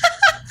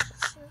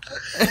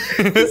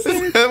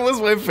 That was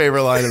my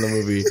favorite line in the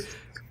movie.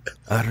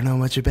 I don't know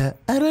much about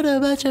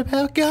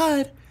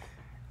God.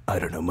 I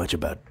don't know much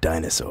about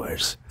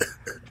dinosaurs.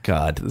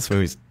 God, this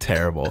movie's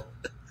terrible.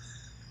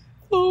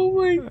 Oh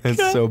my God.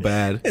 It's so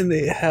bad. And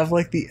they have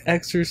like the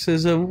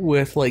exorcism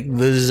with like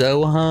the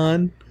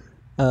Zohan.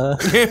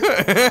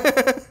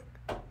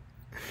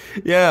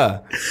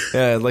 Yeah,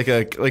 like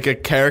a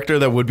character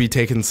that would be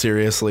taken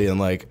seriously in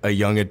like a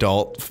young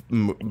adult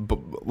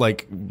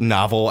like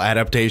novel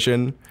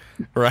adaptation,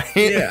 right?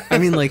 Yeah, I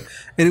mean like,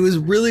 and it was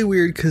really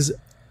weird because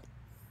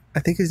I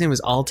think his name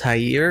was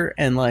Altair,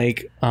 and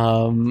like,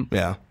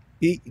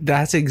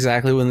 that's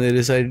exactly when they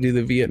decided to do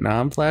the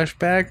Vietnam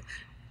flashback,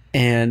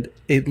 and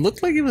it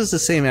looked like it was the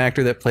same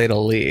actor that played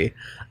Ali,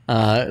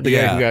 the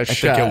guy who got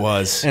shot. I think it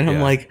was, and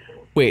I'm like,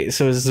 wait,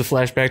 so is this a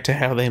flashback to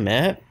how they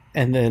met?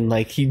 And then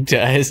like he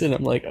dies, and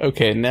I'm like,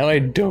 okay, now I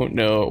don't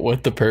know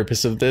what the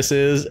purpose of this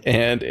is,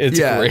 and it's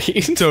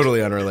great.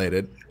 Totally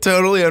unrelated,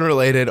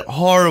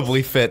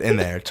 horribly fit in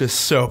there, just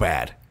so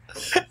bad.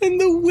 And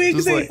the wig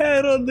they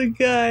had on the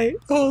guy.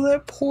 Oh,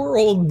 that poor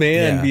old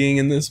man being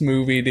in this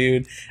movie,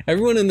 dude.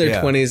 Everyone in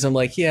their 20s, I'm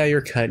like, yeah,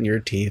 you're cutting your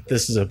teeth.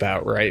 This is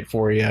about right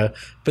for you.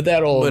 But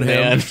that old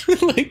man,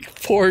 like,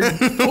 poor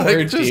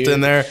like, just dude.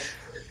 in there.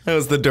 That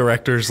was the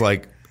director's,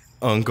 like,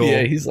 uncle.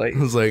 Yeah, he's like,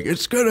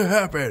 it's gonna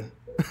happen.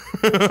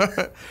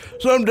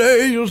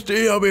 Someday you'll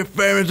see I'll be a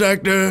famous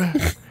actor.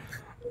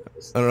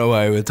 I don't know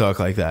why he would talk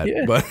like that.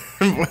 Yeah. But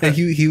and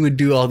he would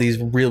do all these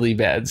really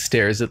bad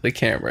stares at the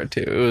camera,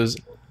 too. It was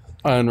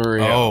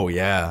unreal. Oh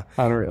yeah.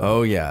 Unreal.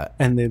 Oh yeah.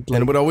 And it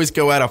would always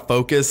go out of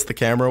focus. The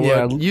camera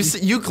would.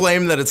 You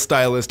claim that it's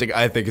stylistic.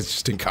 I think it's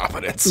just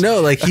incompetence. No,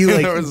 like he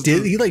like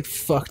he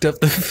fucked up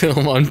the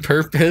film on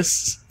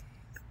purpose.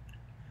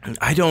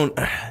 I don't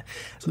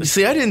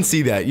see. I didn't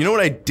see that. You know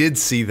what I did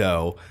see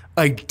though?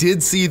 I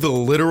did see the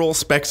literal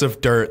specks of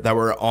dirt that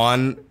were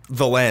on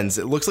the lens.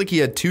 It looks like he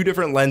had two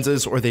different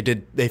lenses, or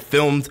they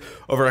filmed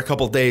over a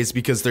couple days,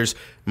 because there's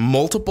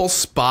multiple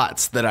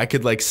spots that I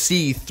could like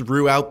see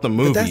throughout the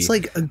movie. But that's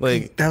like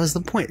that was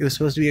the point. It was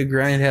supposed to be a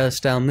grindhouse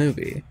style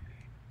movie.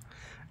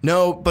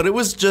 No, but it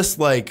was just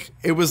like,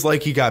 it was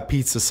like he got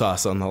pizza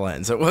sauce on the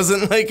lens. It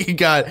wasn't like he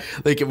got,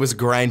 like it was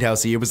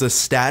grindhousey. It was a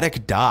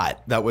static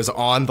dot that was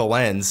on the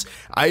lens.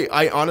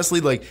 I honestly,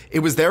 like, it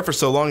was there for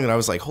so long that I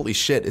was like, holy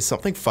shit, is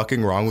something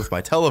fucking wrong with my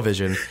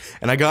television?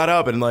 And I got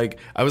up and like,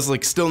 I was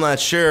like still not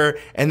sure.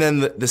 And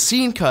then the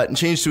scene cut and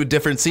changed to a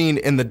different scene,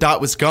 and the dot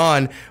was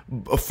gone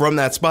from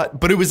that spot,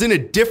 but it was in a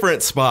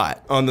different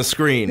spot on the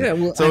screen. Yeah,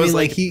 well, so it was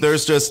like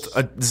there's just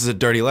this is a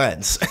dirty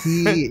lens.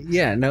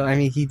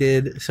 He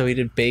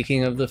did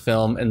baking of the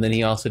film, and then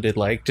he also did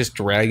like just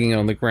dragging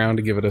on the ground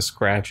to give it a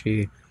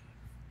scratchy,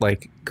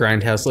 like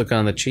grindhouse look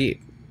on the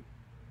cheap.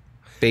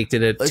 Baked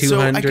it at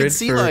 200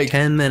 for like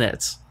 10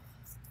 minutes.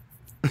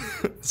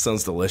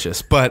 Sounds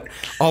delicious, but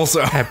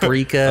also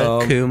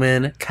paprika,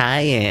 cumin,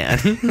 cayenne.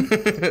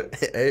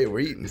 Hey,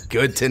 we're eating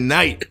good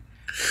tonight.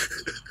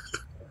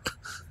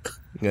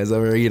 You guys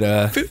ever eat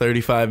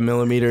 35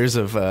 millimeters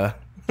of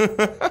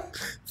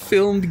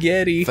filmed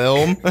Getty?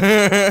 Film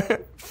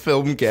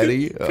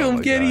Getty.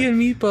 Film Getty and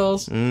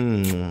meatballs.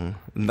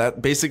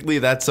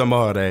 That's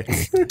amore.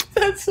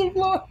 That's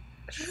amore.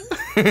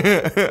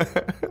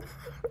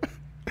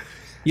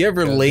 You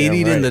ever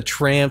ladied in the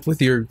tramp with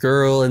your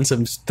girl and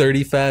some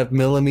 35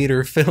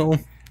 millimeter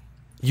film?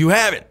 You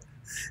haven't.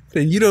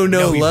 Then you don't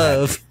know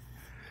love.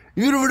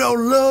 You don't know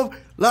love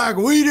like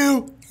we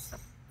do.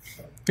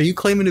 Are you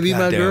claiming to be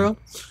my girl?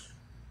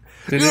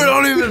 You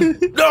don't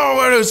even know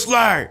what it's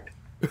like.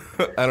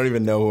 I don't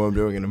even know who I'm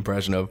doing an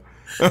impression of.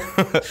 I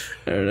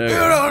don't know. You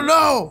don't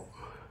know.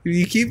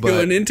 You keep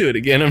going into it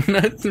again. I'm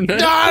not.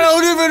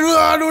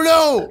 I don't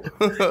know.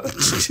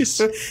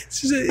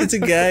 It's a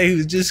guy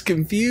who's just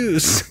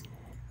confused.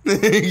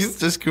 He's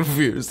just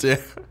confused, yeah.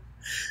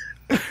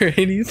 Right,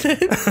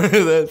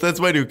 Ethan? That's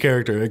my new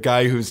character, a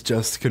guy who's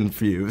just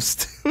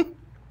confused.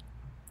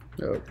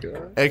 Oh,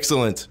 God.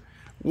 Excellent.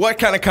 What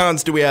kind of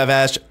cons do we have,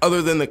 Ash,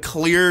 other than the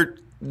clear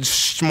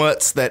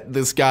schmutz that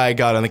this guy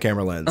got on the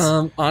camera lens?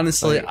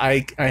 Honestly,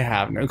 I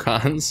have no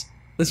cons.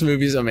 This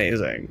movie's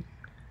amazing.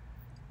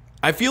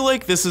 I feel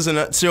like this is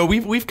so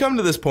we've come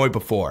to this point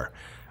before.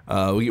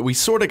 We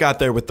sort of got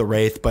there with The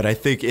Wraith, but I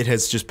think it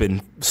has just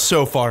been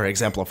so far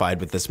exemplified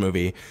with this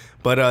movie.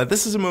 But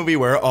this is a movie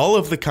where all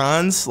of the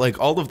cons, like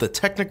all of the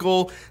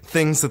technical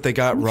things that they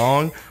got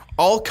wrong,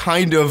 all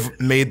kind of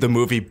made the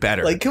movie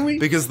better. Like, can we?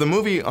 Because the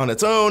movie on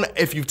its own,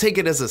 if you take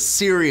it as a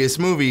serious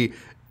movie,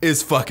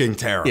 is fucking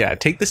terrible. Yeah,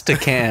 take this to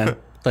Cannes.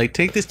 Like,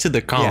 take this to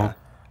the Con.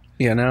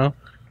 Yeah. You know?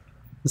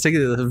 Let's take it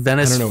to the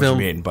Venice I don't know Film.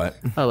 what you mean, but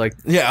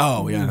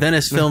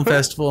Venice Film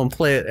Festival and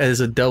play it as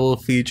a double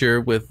feature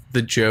with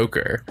The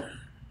Joker,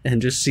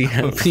 and just see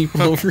how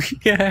people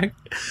react.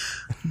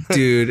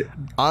 Dude,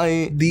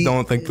 I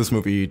don't think this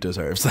movie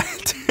deserves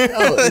that.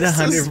 Oh, it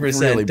 100%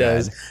 really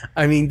does. bad.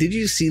 I mean, did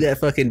you see that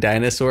fucking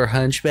dinosaur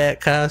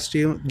hunchback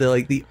costume? The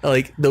way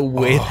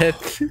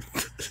that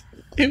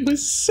it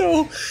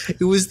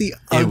was the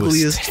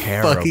ugliest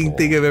fucking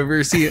thing I've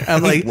ever seen.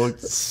 I'm like, it looked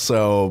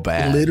so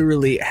bad.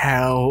 Literally,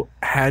 how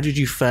did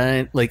you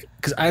find, like,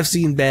 because I've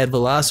seen bad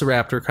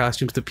Velociraptor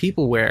costumes that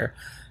people wear.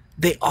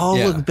 They all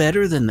look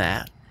better than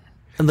that.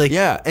 And like,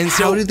 and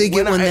how so did they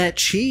get one that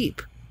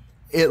cheap?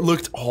 It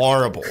looked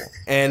horrible.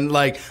 And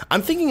like,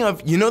 I'm thinking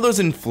of, you know those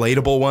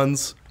inflatable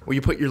ones where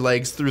you put your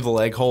legs through the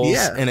leg holes?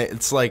 Yeah. And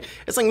it's like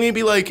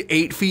maybe like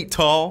 8 feet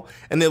tall,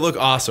 and they look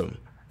awesome.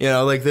 You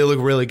know, like they look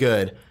really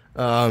good.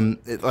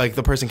 Like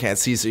the person can't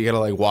see, so you gotta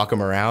like walk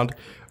them around.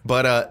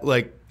 But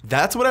like,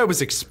 that's what I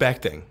was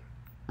expecting,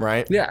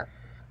 right? Yeah.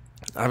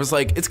 I was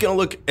like, it's gonna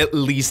look at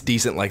least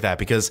decent like that,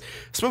 because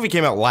this movie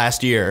came out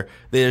last year.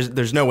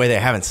 There's no way they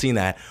haven't seen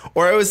that.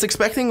 Or I was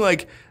expecting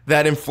like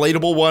that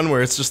inflatable one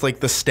where it's just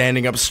like the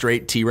standing up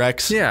straight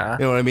T-Rex. Yeah.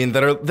 You know what I mean?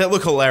 That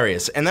look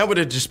hilarious, and that would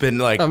have just been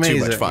like amazing.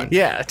 too much fun.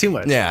 Yeah, too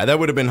much. Yeah, that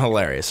would have been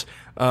hilarious.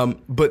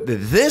 But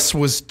this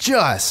was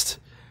just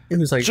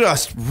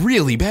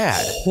really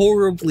bad.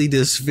 Horribly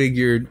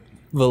disfigured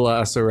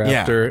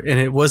Velociraptor, and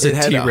it wasn't It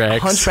had T-Rex. a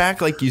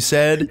hunchback, like you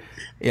said.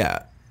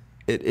 Yeah.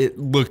 It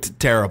looked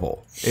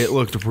terrible. It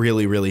looked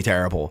really, really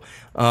terrible.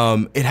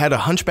 It had a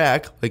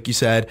hunchback, like you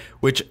said,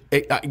 which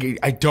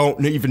I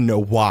don't even know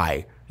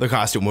why the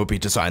costume would be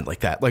designed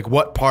like that. Like,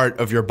 what part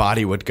of your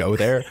body would go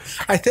there?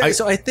 I think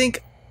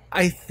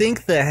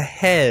the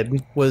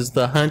head was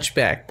the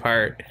hunchback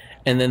part,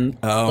 and then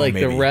maybe.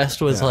 the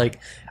rest was like,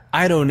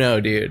 I don't know,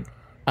 dude.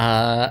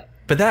 But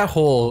that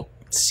whole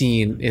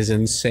scene is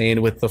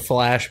insane with the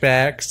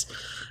flashbacks.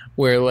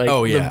 Where like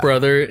the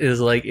brother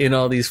is like in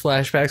all these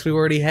flashbacks we've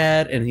already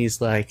had, and he's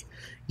like,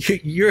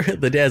 "You're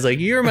the dad's like,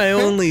 you're my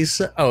only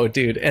son." Oh,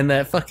 dude, and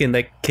that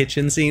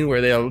kitchen scene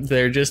where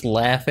they're just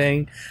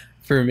laughing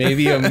for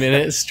maybe a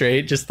minute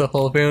straight, just the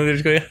whole family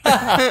just going.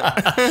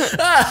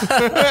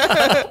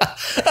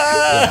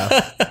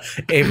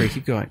 Avery,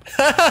 keep going.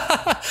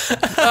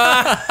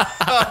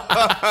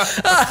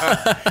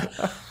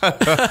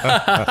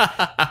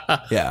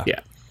 Yeah,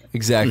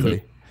 exactly.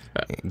 Mm-hmm.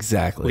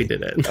 Exactly. We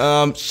did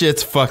it.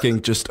 Shit's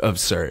fucking just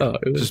absurd. Oh,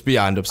 it was just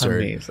beyond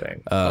absurd.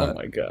 Amazing. Oh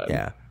my god.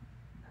 Yeah.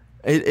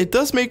 It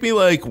does make me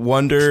like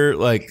wonder,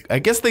 like, I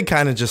guess they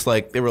kind of just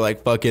like, they were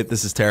like, fuck it,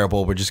 this is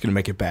terrible, we're just gonna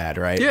make it bad,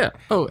 right? Yeah.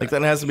 Oh, like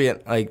that has to be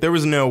like, there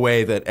was no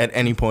way that at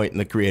any point in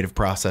the creative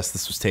process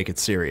this was taken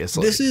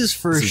seriously. This is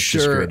for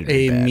sure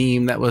a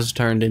meme that was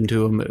turned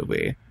into a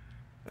movie.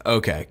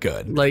 Okay,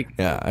 good. Like,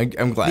 yeah,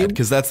 I'm glad,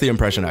 because that's the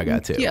impression I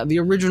got too. Yeah, the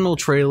original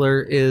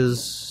trailer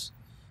is.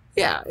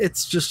 Yeah,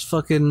 it's just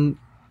fucking.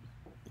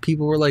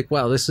 People were like,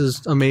 "Wow, this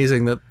is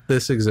amazing that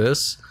this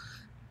exists,"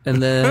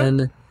 and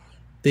then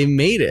they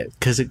made it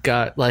because it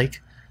got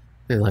like,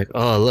 they're like,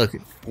 "Oh, look,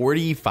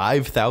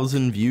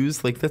 45,000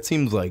 views." Like that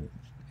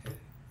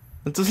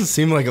doesn't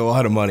seem like a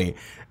lot of money.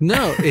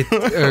 No,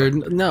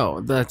 no,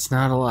 that's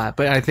not a lot.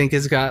 But I think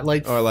it's got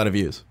like a lot of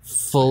views.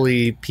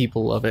 Fully,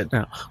 people love it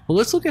now. Well,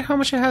 let's look at how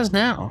much it has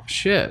now.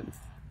 Shit.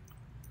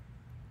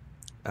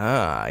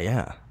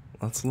 Yeah.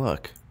 Let's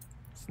look.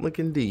 Look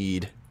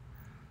indeed.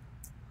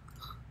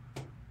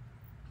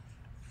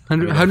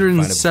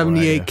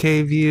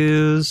 178K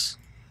views.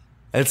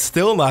 It's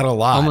still not a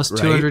lot. Almost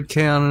right?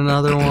 200K on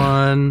another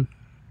one.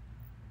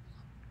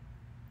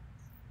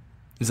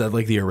 Is that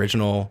like the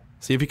original?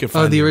 See if you could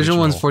find the original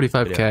one's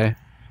 45K.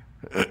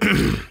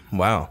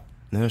 Wow.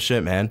 No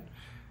shit, man.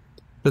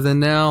 But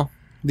then now,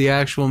 the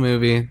actual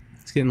movie,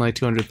 it's getting like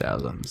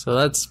 200,000. So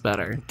that's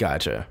better.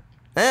 Gotcha.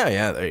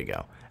 Yeah, there you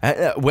go.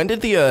 When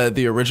did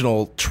the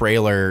original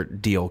trailer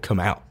deal come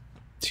out?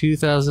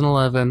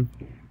 2011.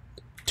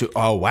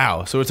 Oh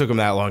wow! So it took them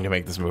that long to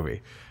make this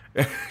movie,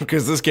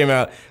 because this came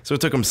out. So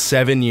it took them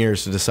 7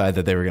 years to decide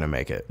that they were going to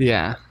make it.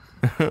 Yeah.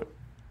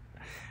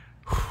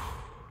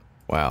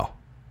 Wow.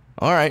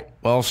 All right.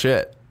 Well,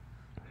 shit.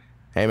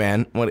 Hey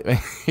man, what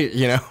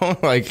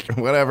like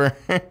whatever.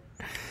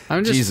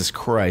 Jesus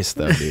Christ,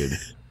 though, dude.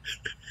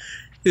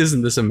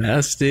 Isn't this a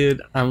mess,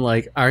 dude? I'm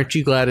like, aren't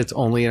you glad it's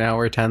only an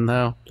hour 10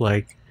 though?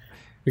 Like,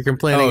 you're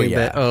complaining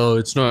that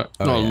it's not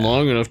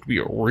long enough to be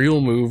a real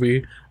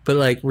movie. But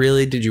like,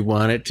 really, did you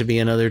want it to be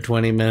another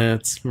 20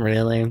 minutes?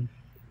 Really?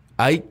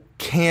 I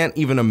can't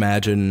even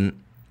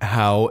imagine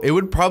how it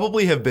would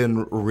probably have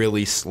been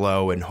really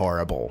slow and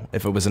horrible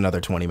if it was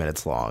another 20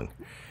 minutes long.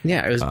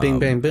 Yeah, it was bing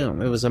bang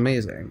boom. It was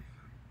amazing.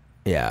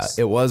 Yeah,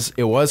 it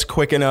was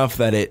quick enough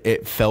that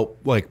it felt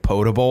like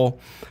potable.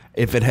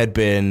 If it had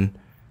been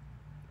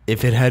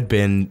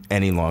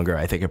any longer,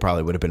 I think it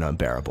probably would have been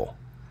unbearable.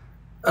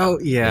 Oh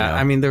yeah, you know?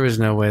 I mean, there was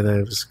no way that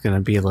it was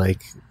gonna be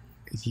like,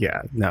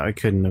 no, it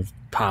couldn't have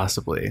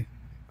possibly.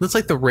 It's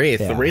like The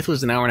Wraith. Yeah. The Wraith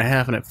was an hour and a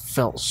half, and it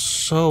felt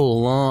so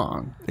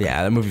long.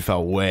 Yeah, that movie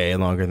felt way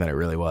longer than it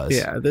really was.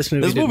 Yeah, this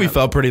movie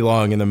felt pretty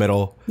long in the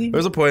middle. There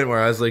was a point where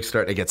I was like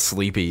starting to get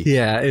sleepy.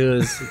 Yeah, it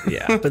was.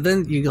 Yeah, but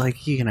then you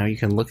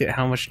can look at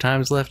how much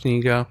time's left, and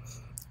you go,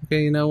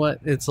 okay, you know what?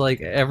 It's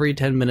like every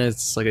 10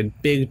 minutes, like a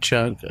big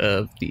chunk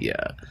of the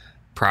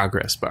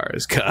progress bar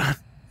is gone.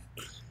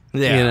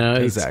 Yeah,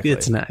 exactly.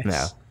 It's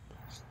nice.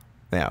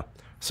 Yeah.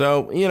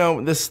 So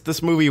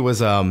this movie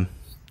was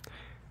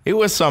it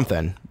was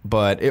something,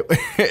 but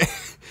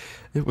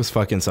it was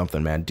fucking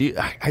something, man.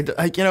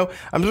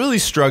 I'm really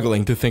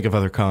struggling to think of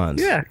other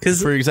cons. Yeah,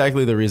 because for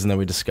exactly the reason that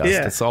we discussed.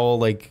 Yeah. It's all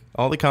like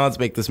all the cons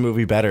make this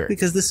movie better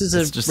because this is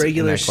a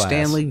regular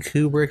Stanley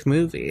Kubrick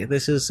movie.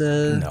 This is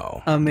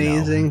a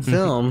amazing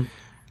film.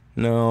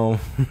 No.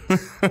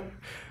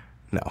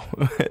 No,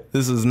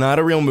 this is not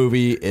a real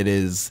movie. It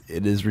is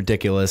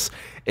ridiculous.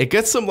 It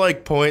gets some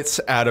like points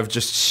out of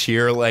just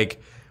sheer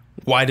like,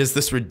 why does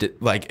this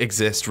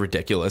exist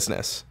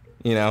ridiculousness?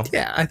 You know?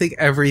 Yeah, I think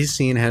every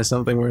scene has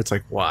something where it's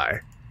like,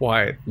 why?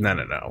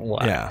 No,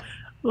 why? Yeah,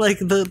 like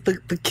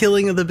the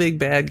killing of the big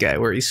bad guy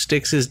where he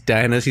sticks his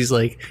dinos. He's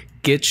like,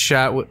 gets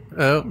shot with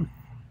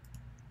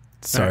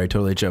Sorry,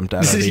 totally jumped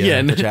out of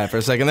the chat for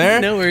a second there.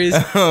 No worries.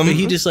 But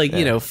he just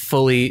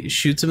fully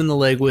shoots him in the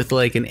leg with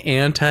like an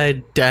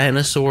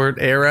anti-dinosaur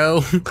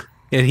arrow.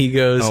 And he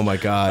goes, oh my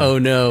God. Oh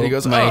no, and he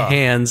goes, my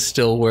hands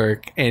still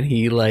work. And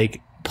he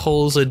like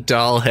pulls a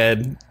doll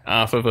head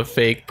off of a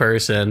fake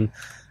person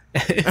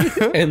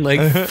and like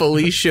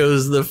fully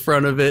shows the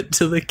front of it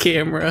to the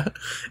camera.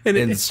 And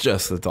it's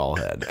just the doll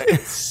head.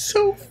 It's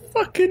so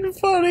fucking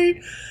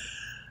funny.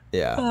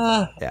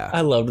 Yeah.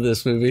 I loved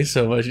this movie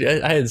so much.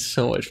 I had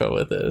so much fun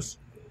with this.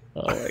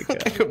 Oh my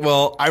God.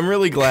 Well, I'm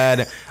really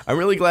glad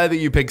that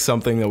you picked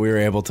something that we were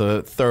able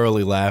to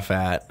thoroughly laugh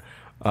at.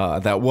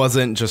 That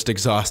wasn't just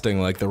exhausting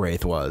like The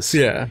Wraith was.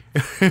 Yeah.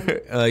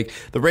 Like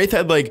The Wraith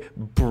had like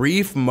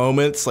brief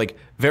moments, like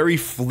very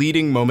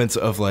fleeting moments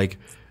of like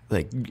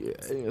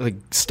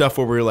stuff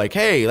where we were like,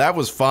 hey, that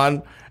was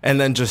fun,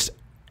 and then just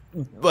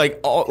like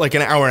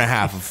an hour and a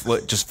half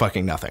of just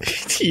fucking nothing.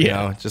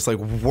 Yeah. Just like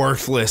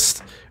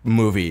worthless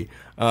movie.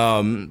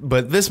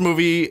 But this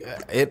movie,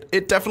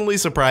 it definitely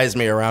surprised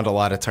me around a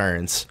lot of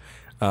turns.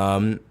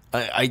 There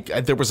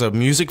was a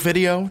music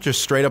video,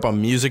 just straight up a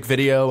music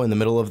video in the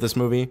middle of this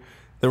movie.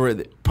 There was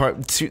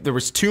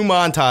two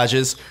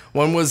montages.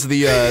 One was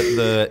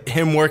the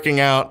him working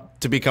out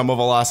to become a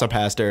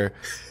Velocipastor,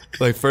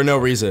 like for no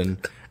reason.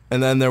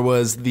 And then there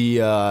was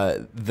the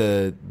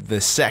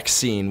sex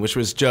scene, which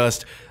was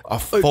just a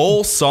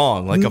full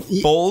song, like a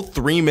full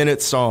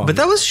 3-minute song. But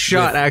that was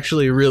shot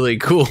actually really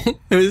cool.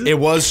 It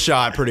was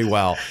shot pretty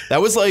well.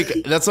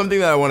 That's something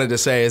that I wanted to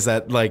say is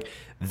that like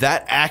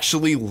that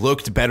actually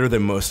looked better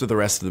than most of the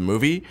rest of the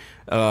movie.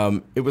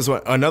 It was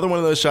another one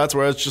of those shots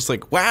where I was just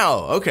like,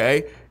 wow,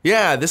 okay,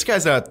 yeah, this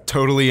guy's not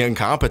totally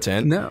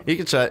incompetent. No, he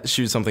could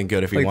shoot something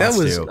good if he wants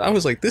to. I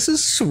was like, this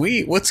is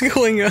sweet. What's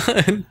going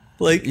on?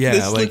 Like, yeah,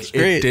 this looks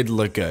great. It did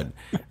look good.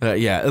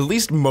 Yeah, at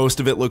least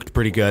most of it looked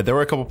pretty good. There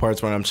were a couple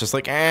parts where I'm just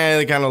like,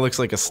 it kind of looks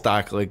like a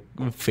stock like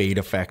fade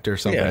effect or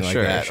something like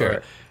that.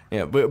 Sure.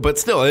 Yeah, but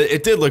still,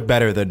 it did look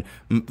better than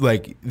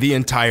like the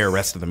entire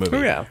rest of the movie.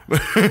 Oh yeah,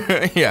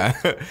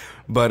 yeah.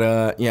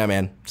 But yeah,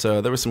 man.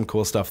 So there was some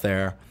cool stuff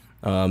there.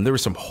 There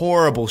was some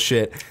horrible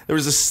shit. There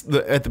was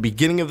at the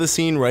beginning of the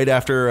scene, right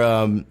after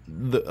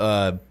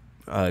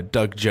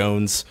Doug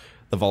Jones,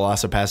 the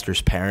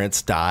Velocipastor's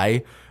parents,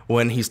 die.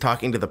 When he's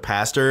talking to the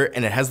pastor,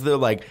 and it has their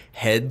like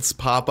heads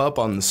pop up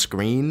on the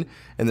screen,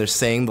 and they're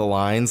saying the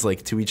lines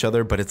like to each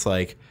other, but it's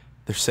like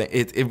they're saying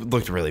it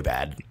looked really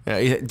bad.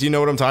 Do you know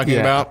what I'm talking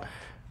about?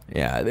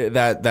 Yeah,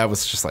 that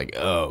was just like,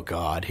 oh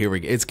God, here we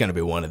go. It's gonna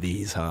be one of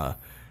these, huh?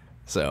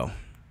 So,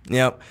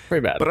 yep,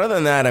 pretty bad. But other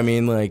than that, I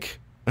mean, like,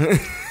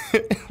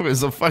 it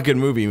was a fucking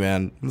movie,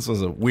 man. This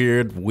was a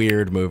weird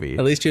movie.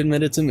 At least you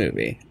admit it's a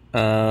movie.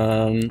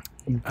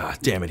 Ah,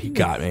 damn it, he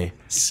got me.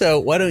 So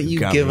why don't you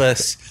Got give me.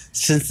 us,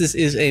 since this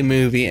is a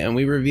movie and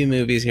we review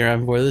movies here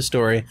on For the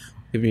Story,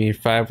 give me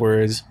 5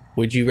 words.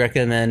 Would you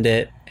recommend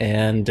it?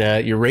 And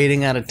your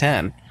rating out of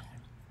 10.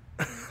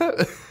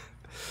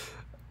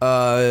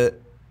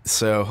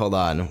 So hold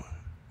on.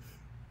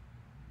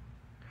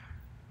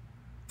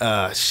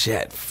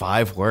 Shit,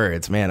 5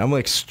 words, man. I'm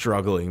like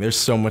struggling. There's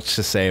so much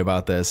to say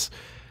about this.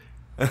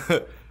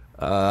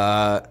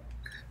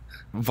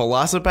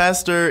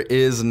 Velocipastor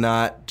is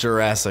not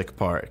Jurassic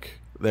Park.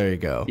 There you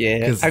go.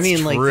 Yeah, 'Cause I it's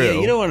mean, like, true. yeah,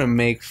 you don't want to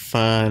make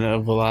fun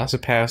of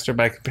Velocipastor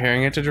by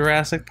comparing it to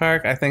Jurassic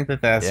Park. I think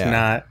that's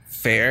not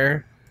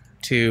fair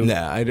to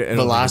Nah, I don't think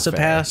it's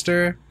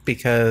fair. Velocipastor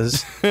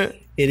because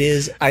it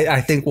is.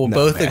 I think we'll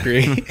both man.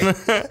 agree.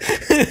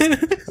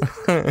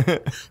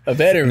 A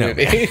better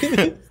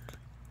movie.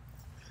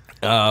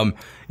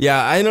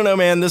 Yeah, I don't know,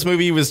 man. This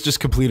movie was just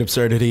complete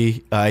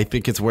absurdity. I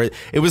think it's worth.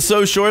 It was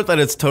so short that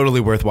it's totally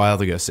worthwhile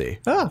to go see.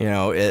 Oh. You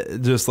know,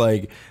 it just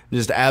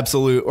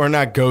absolute, or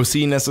not go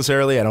see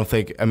necessarily. I don't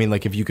think. I mean,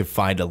 like if you could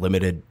find a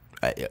limited,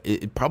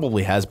 it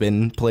probably has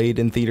been played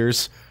in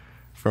theaters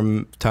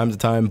from time to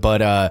time,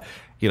 but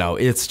you know,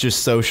 it's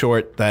just so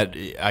short that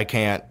I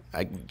can't.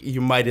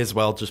 You might as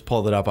well just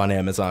pull it up on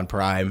Amazon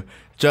Prime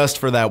just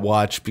for that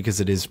watch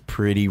because it is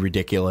pretty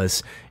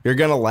ridiculous. You're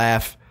gonna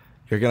laugh.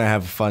 You're gonna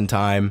have a fun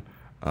time,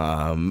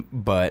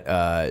 but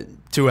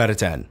 2 out of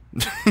 10.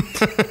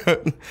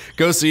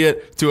 Go see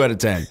it. 2 out of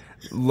 10.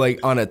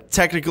 Like on a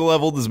technical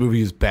level, this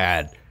movie is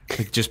bad.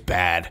 Like just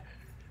bad.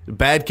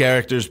 Bad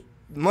characters.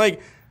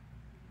 Like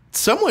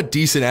somewhat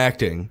decent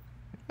acting.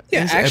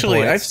 Yeah, At actually,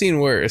 points. I've seen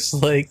worse.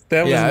 Like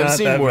that was not I've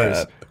seen that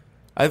worse. bad.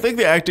 I think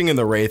the acting in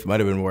The Wraith might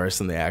have been worse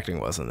than the acting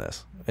was in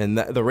this. And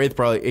The Wraith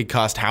it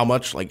cost how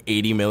much? Like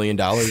 $80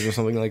 million or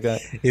something like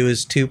that? It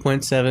was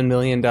 $2.7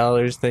 million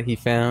that he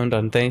found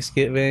on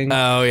Thanksgiving.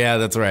 Oh, yeah,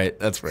 that's right.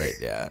 That's right,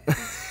 yeah.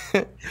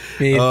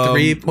 Made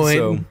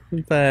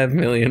 $3.5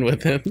 million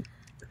with him.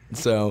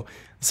 So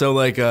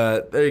like,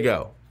 there you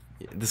go.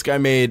 This guy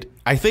made...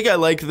 I think I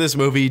liked this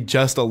movie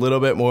just a little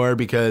bit more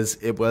because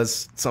it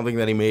was something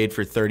that he made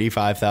for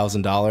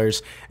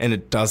 $35,000, and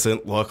it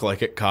doesn't look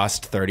like it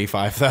cost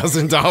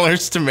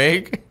 $35,000 to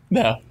make.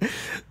 No.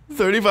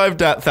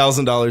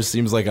 $35,000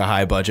 seems like a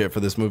high budget for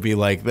this movie.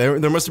 Like there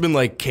must have been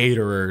like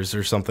caterers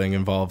or something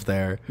involved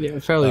there. Yeah,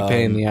 probably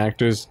paying the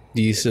actors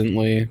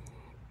decently.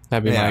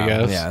 That'd be my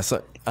guess. Yeah,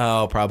 so,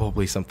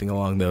 probably something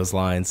along those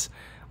lines.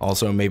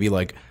 Also, maybe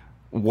like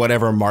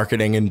whatever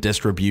marketing and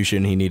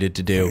distribution he needed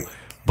to do.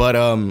 But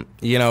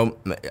you know,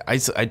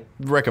 I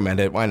recommend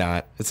it. Why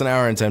not? It's an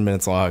hour and 10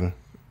 minutes long.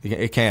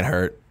 It can't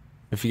hurt.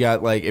 If you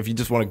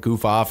just want to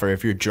goof off, or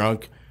if you're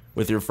drunk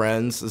with your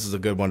friends, this is a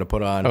good one to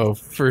put on. Oh,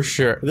 for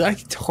sure. I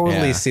can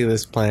totally Yeah. see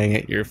this playing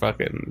at your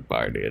fucking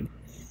bar, dude.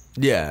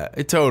 Yeah,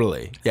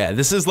 totally. Yeah,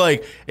 this is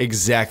like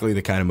exactly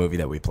the kind of movie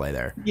that we play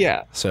there.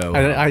 Yeah. So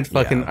I'd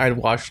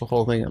watch the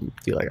whole thing and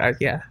be like,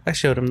 I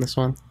showed him this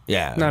one.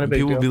 yeah. Not a big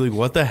People deal. be like,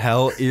 "What the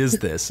hell is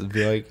this?" It'd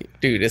be like,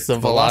 Dude, it's the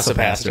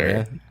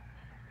Velocipastor.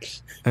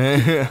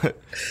 man.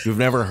 You've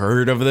never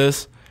heard of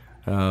this?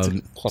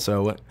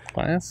 So what?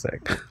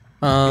 Classic.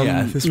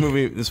 Yeah, this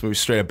movie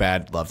straight up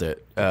bad. Loved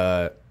it.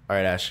 All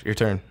right, Ash, your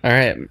turn. All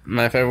right,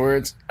 my 5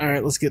 words. All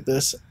right, let's get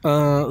this.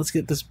 Let's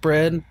get this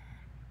bread.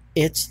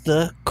 It's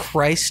the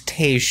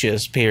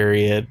Cretaceous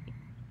period.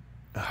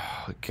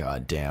 Oh,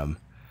 God damn.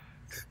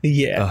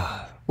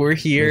 Yeah, we're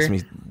here.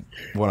 Makes me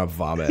want to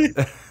vomit.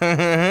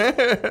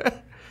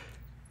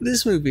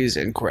 This movie is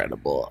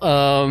incredible.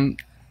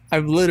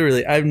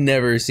 I've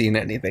never seen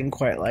anything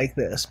quite like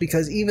this,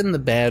 because even the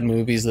bad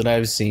movies that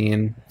I've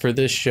seen for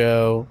this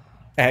show,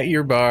 at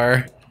your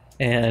bar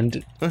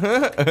and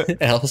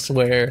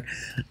elsewhere,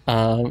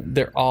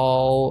 they're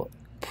all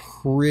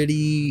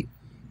pretty,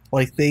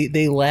 like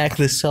they lack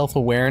the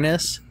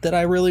self-awareness that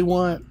I really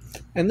want.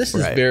 And this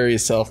is Right. very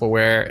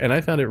self-aware, and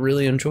I found it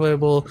really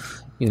enjoyable.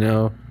 You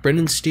know,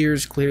 Brendan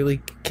Steers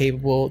clearly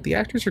capable. The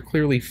actors are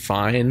clearly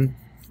fine.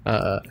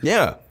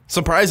 Yeah,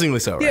 surprisingly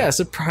so. Right? Yeah,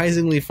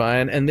 surprisingly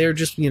fine. And they're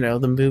just, you know,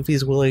 the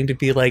movie's willing to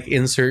be like,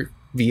 insert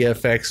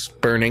VFX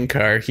burning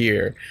car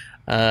here.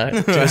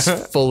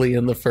 Just fully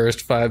in the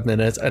first 5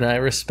 minutes. And I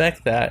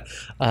respect that.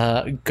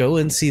 Go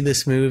and see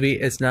this movie.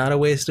 It's not a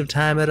waste of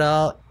time at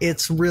all.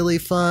 It's really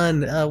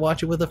fun.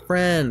 Watch it with a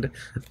friend,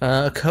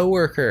 a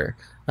coworker.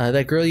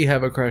 That girl you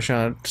have a crush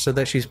on, so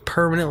that she's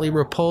permanently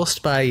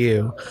repulsed by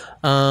you.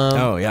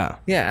 Oh, yeah.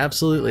 Yeah,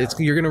 absolutely.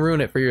 You're going to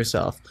ruin it for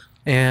yourself.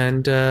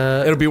 And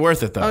It'll be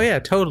worth it, though. oh yeah,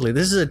 totally.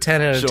 This is a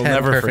 10 out of She'll 10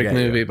 never perfect forget you.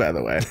 movie, by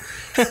the way.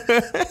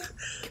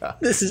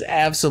 This is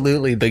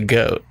absolutely the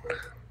GOAT.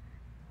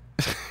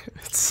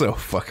 It's so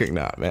fucking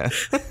not, man.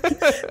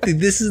 Dude,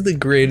 this is the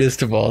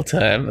greatest of all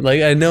time.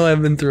 Like, I know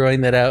I've been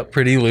throwing that out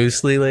pretty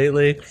loosely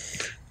lately.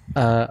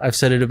 I've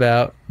said it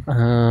about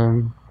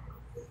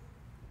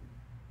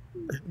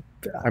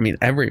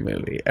every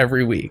movie,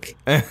 every week.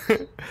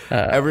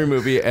 Every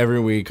movie, every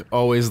week,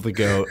 always the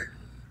GOAT.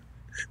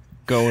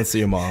 Go and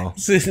see them all.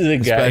 This is a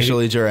guy.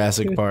 Especially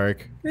Jurassic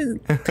Park.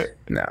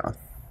 No.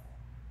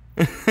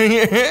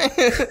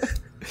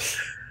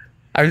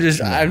 I'm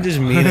just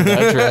mean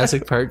about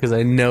Jurassic Park because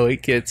I know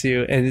it gets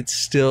you, and it's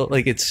still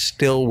it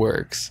still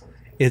works.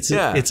 It's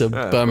a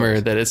bummer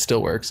that it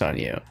still works on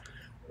you.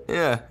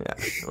 Yeah,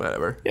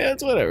 whatever. Yeah,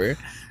 it's whatever.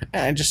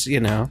 I just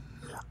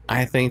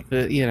I think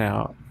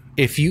that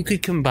if you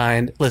could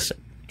combine,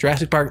 listen,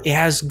 Jurassic Park, it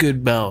has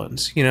good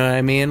bones. You know what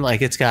I mean?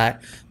 Like, it's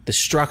got the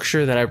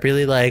structure that I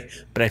really like,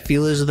 but I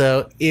feel as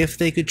though if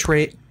they could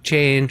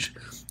change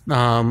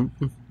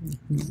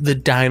the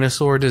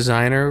dinosaur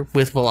designer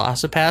with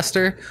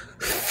Velocipastor,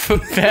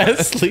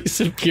 vastly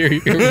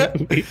superior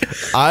movie.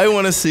 I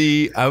want to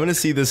see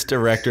this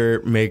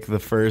director make the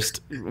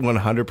first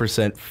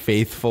 100%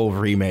 faithful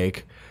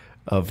remake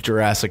of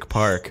Jurassic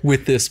Park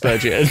with this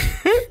budget.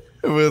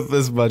 With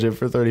this budget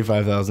for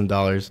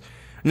 $35,000.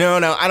 No,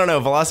 I don't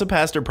know.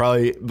 Velocipastor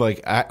probably,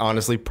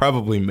 honestly,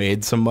 probably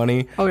made some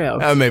money. Oh,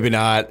 yeah. Maybe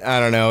not. I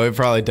don't know. It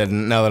probably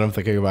didn't, now that I'm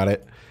thinking about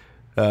it.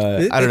 I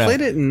don't know. They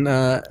played it in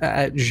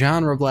at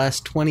Genre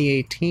Blast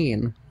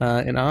 2018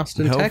 in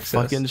Austin, Texas.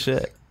 No fucking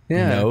shit.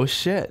 Yeah. No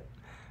shit.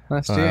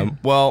 Last year.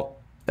 Well,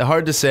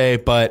 hard to say,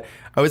 but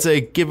I would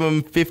say give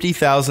them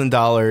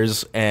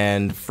 $50,000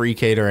 and free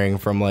catering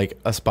from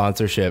a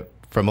sponsorship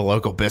from a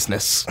local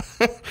business.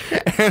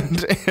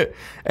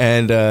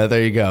 and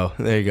there you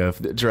go.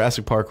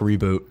 Jurassic Park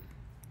reboot.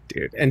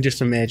 Dude, and just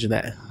imagine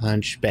that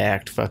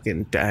hunchbacked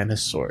fucking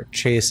dinosaur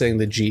chasing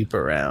the Jeep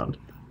around.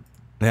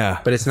 Yeah.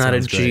 But it's not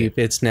a Jeep.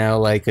 Great. It's now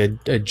like a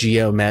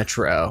Geo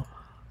Metro.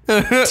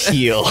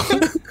 Teal.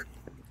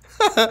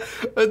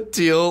 A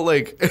teal,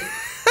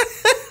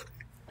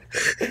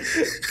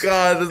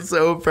 God, that's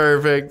so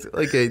perfect.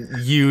 Like a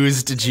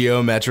used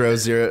Geo Metro,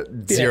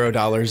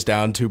 $0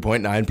 down,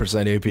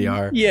 2.9%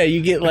 APR. Yeah,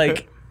 you get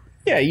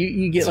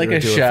you get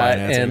a shot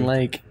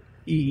and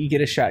you get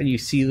a shot and you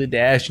see the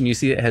dash and you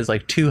see it has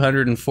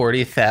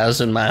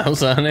 240,000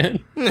 miles on it.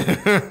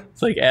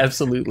 It's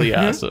absolutely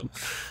awesome.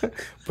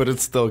 But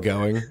it's still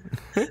going.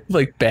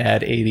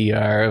 Bad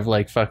ADR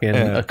of fucking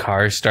a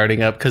car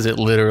starting up because it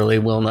literally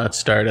will not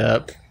start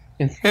up.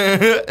 And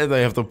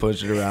they have to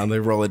push it around. They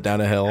roll it down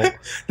a hill.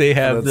 They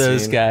have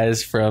those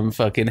guys from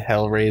fucking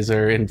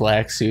Hellraiser in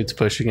black suits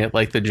pushing it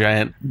like the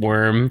giant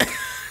worm.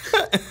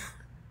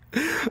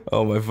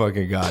 Oh my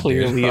fucking God.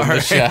 Clearly in the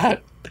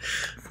shot.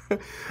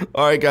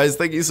 All right, guys.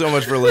 Thank you so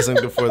much for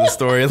listening to For the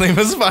Story. Leave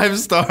us 5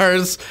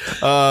 stars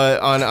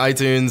on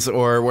iTunes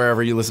or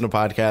wherever you listen to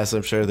podcasts.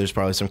 I'm sure there's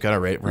probably some kind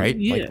of rate, right?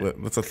 Yeah.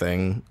 What's the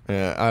thing?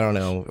 I don't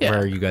know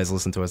where you guys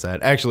listen to us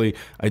at. Actually,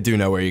 I do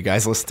know where you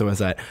guys listen to us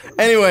at.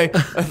 Anyway,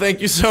 thank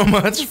you so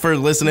much for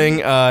listening.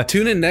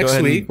 Tune in next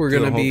week. We're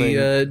going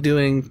to be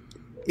doing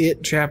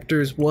It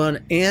Chapters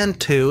 1 and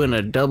 2 in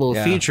a double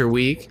feature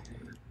week.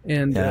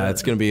 And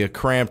it's going to be a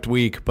cramped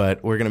week,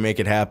 but we're going to make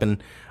it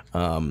happen.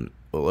 I'm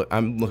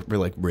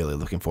really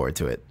looking forward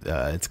to it.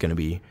 It's going to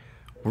be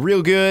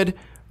real good.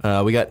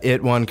 We got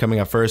It 1 coming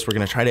up first. We're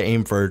going to try to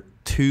aim for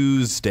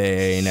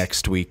Tuesday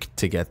next week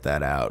to get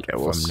that out, if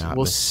I'm not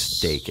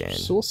mistaken.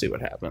 So we'll see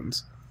what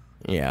happens.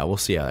 Yeah, we'll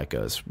see how that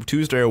goes.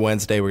 Tuesday or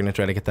Wednesday, we're going to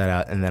try to get that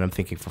out, and then I'm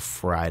thinking for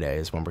Friday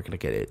is when we're going to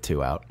get It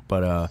 2 out.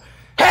 But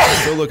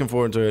still looking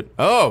forward to it.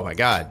 Oh, my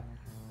God.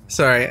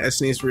 Sorry, I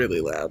sneezed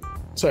really loud.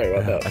 Sorry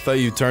about that. I thought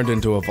you turned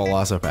into a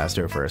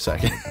Velocipastor for a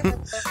second.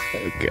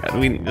 Oh God,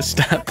 we need to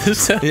stop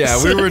this episode.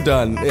 Yeah, we were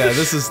done. Yeah,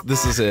 this is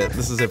it.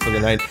 This is it for the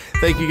night.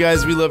 Thank you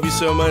guys. We love you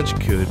so much.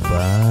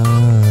 Goodbye.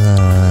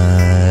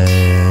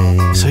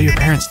 So your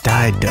parents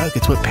died, Doug.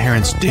 It's what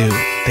parents do.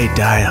 They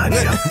die on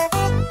you.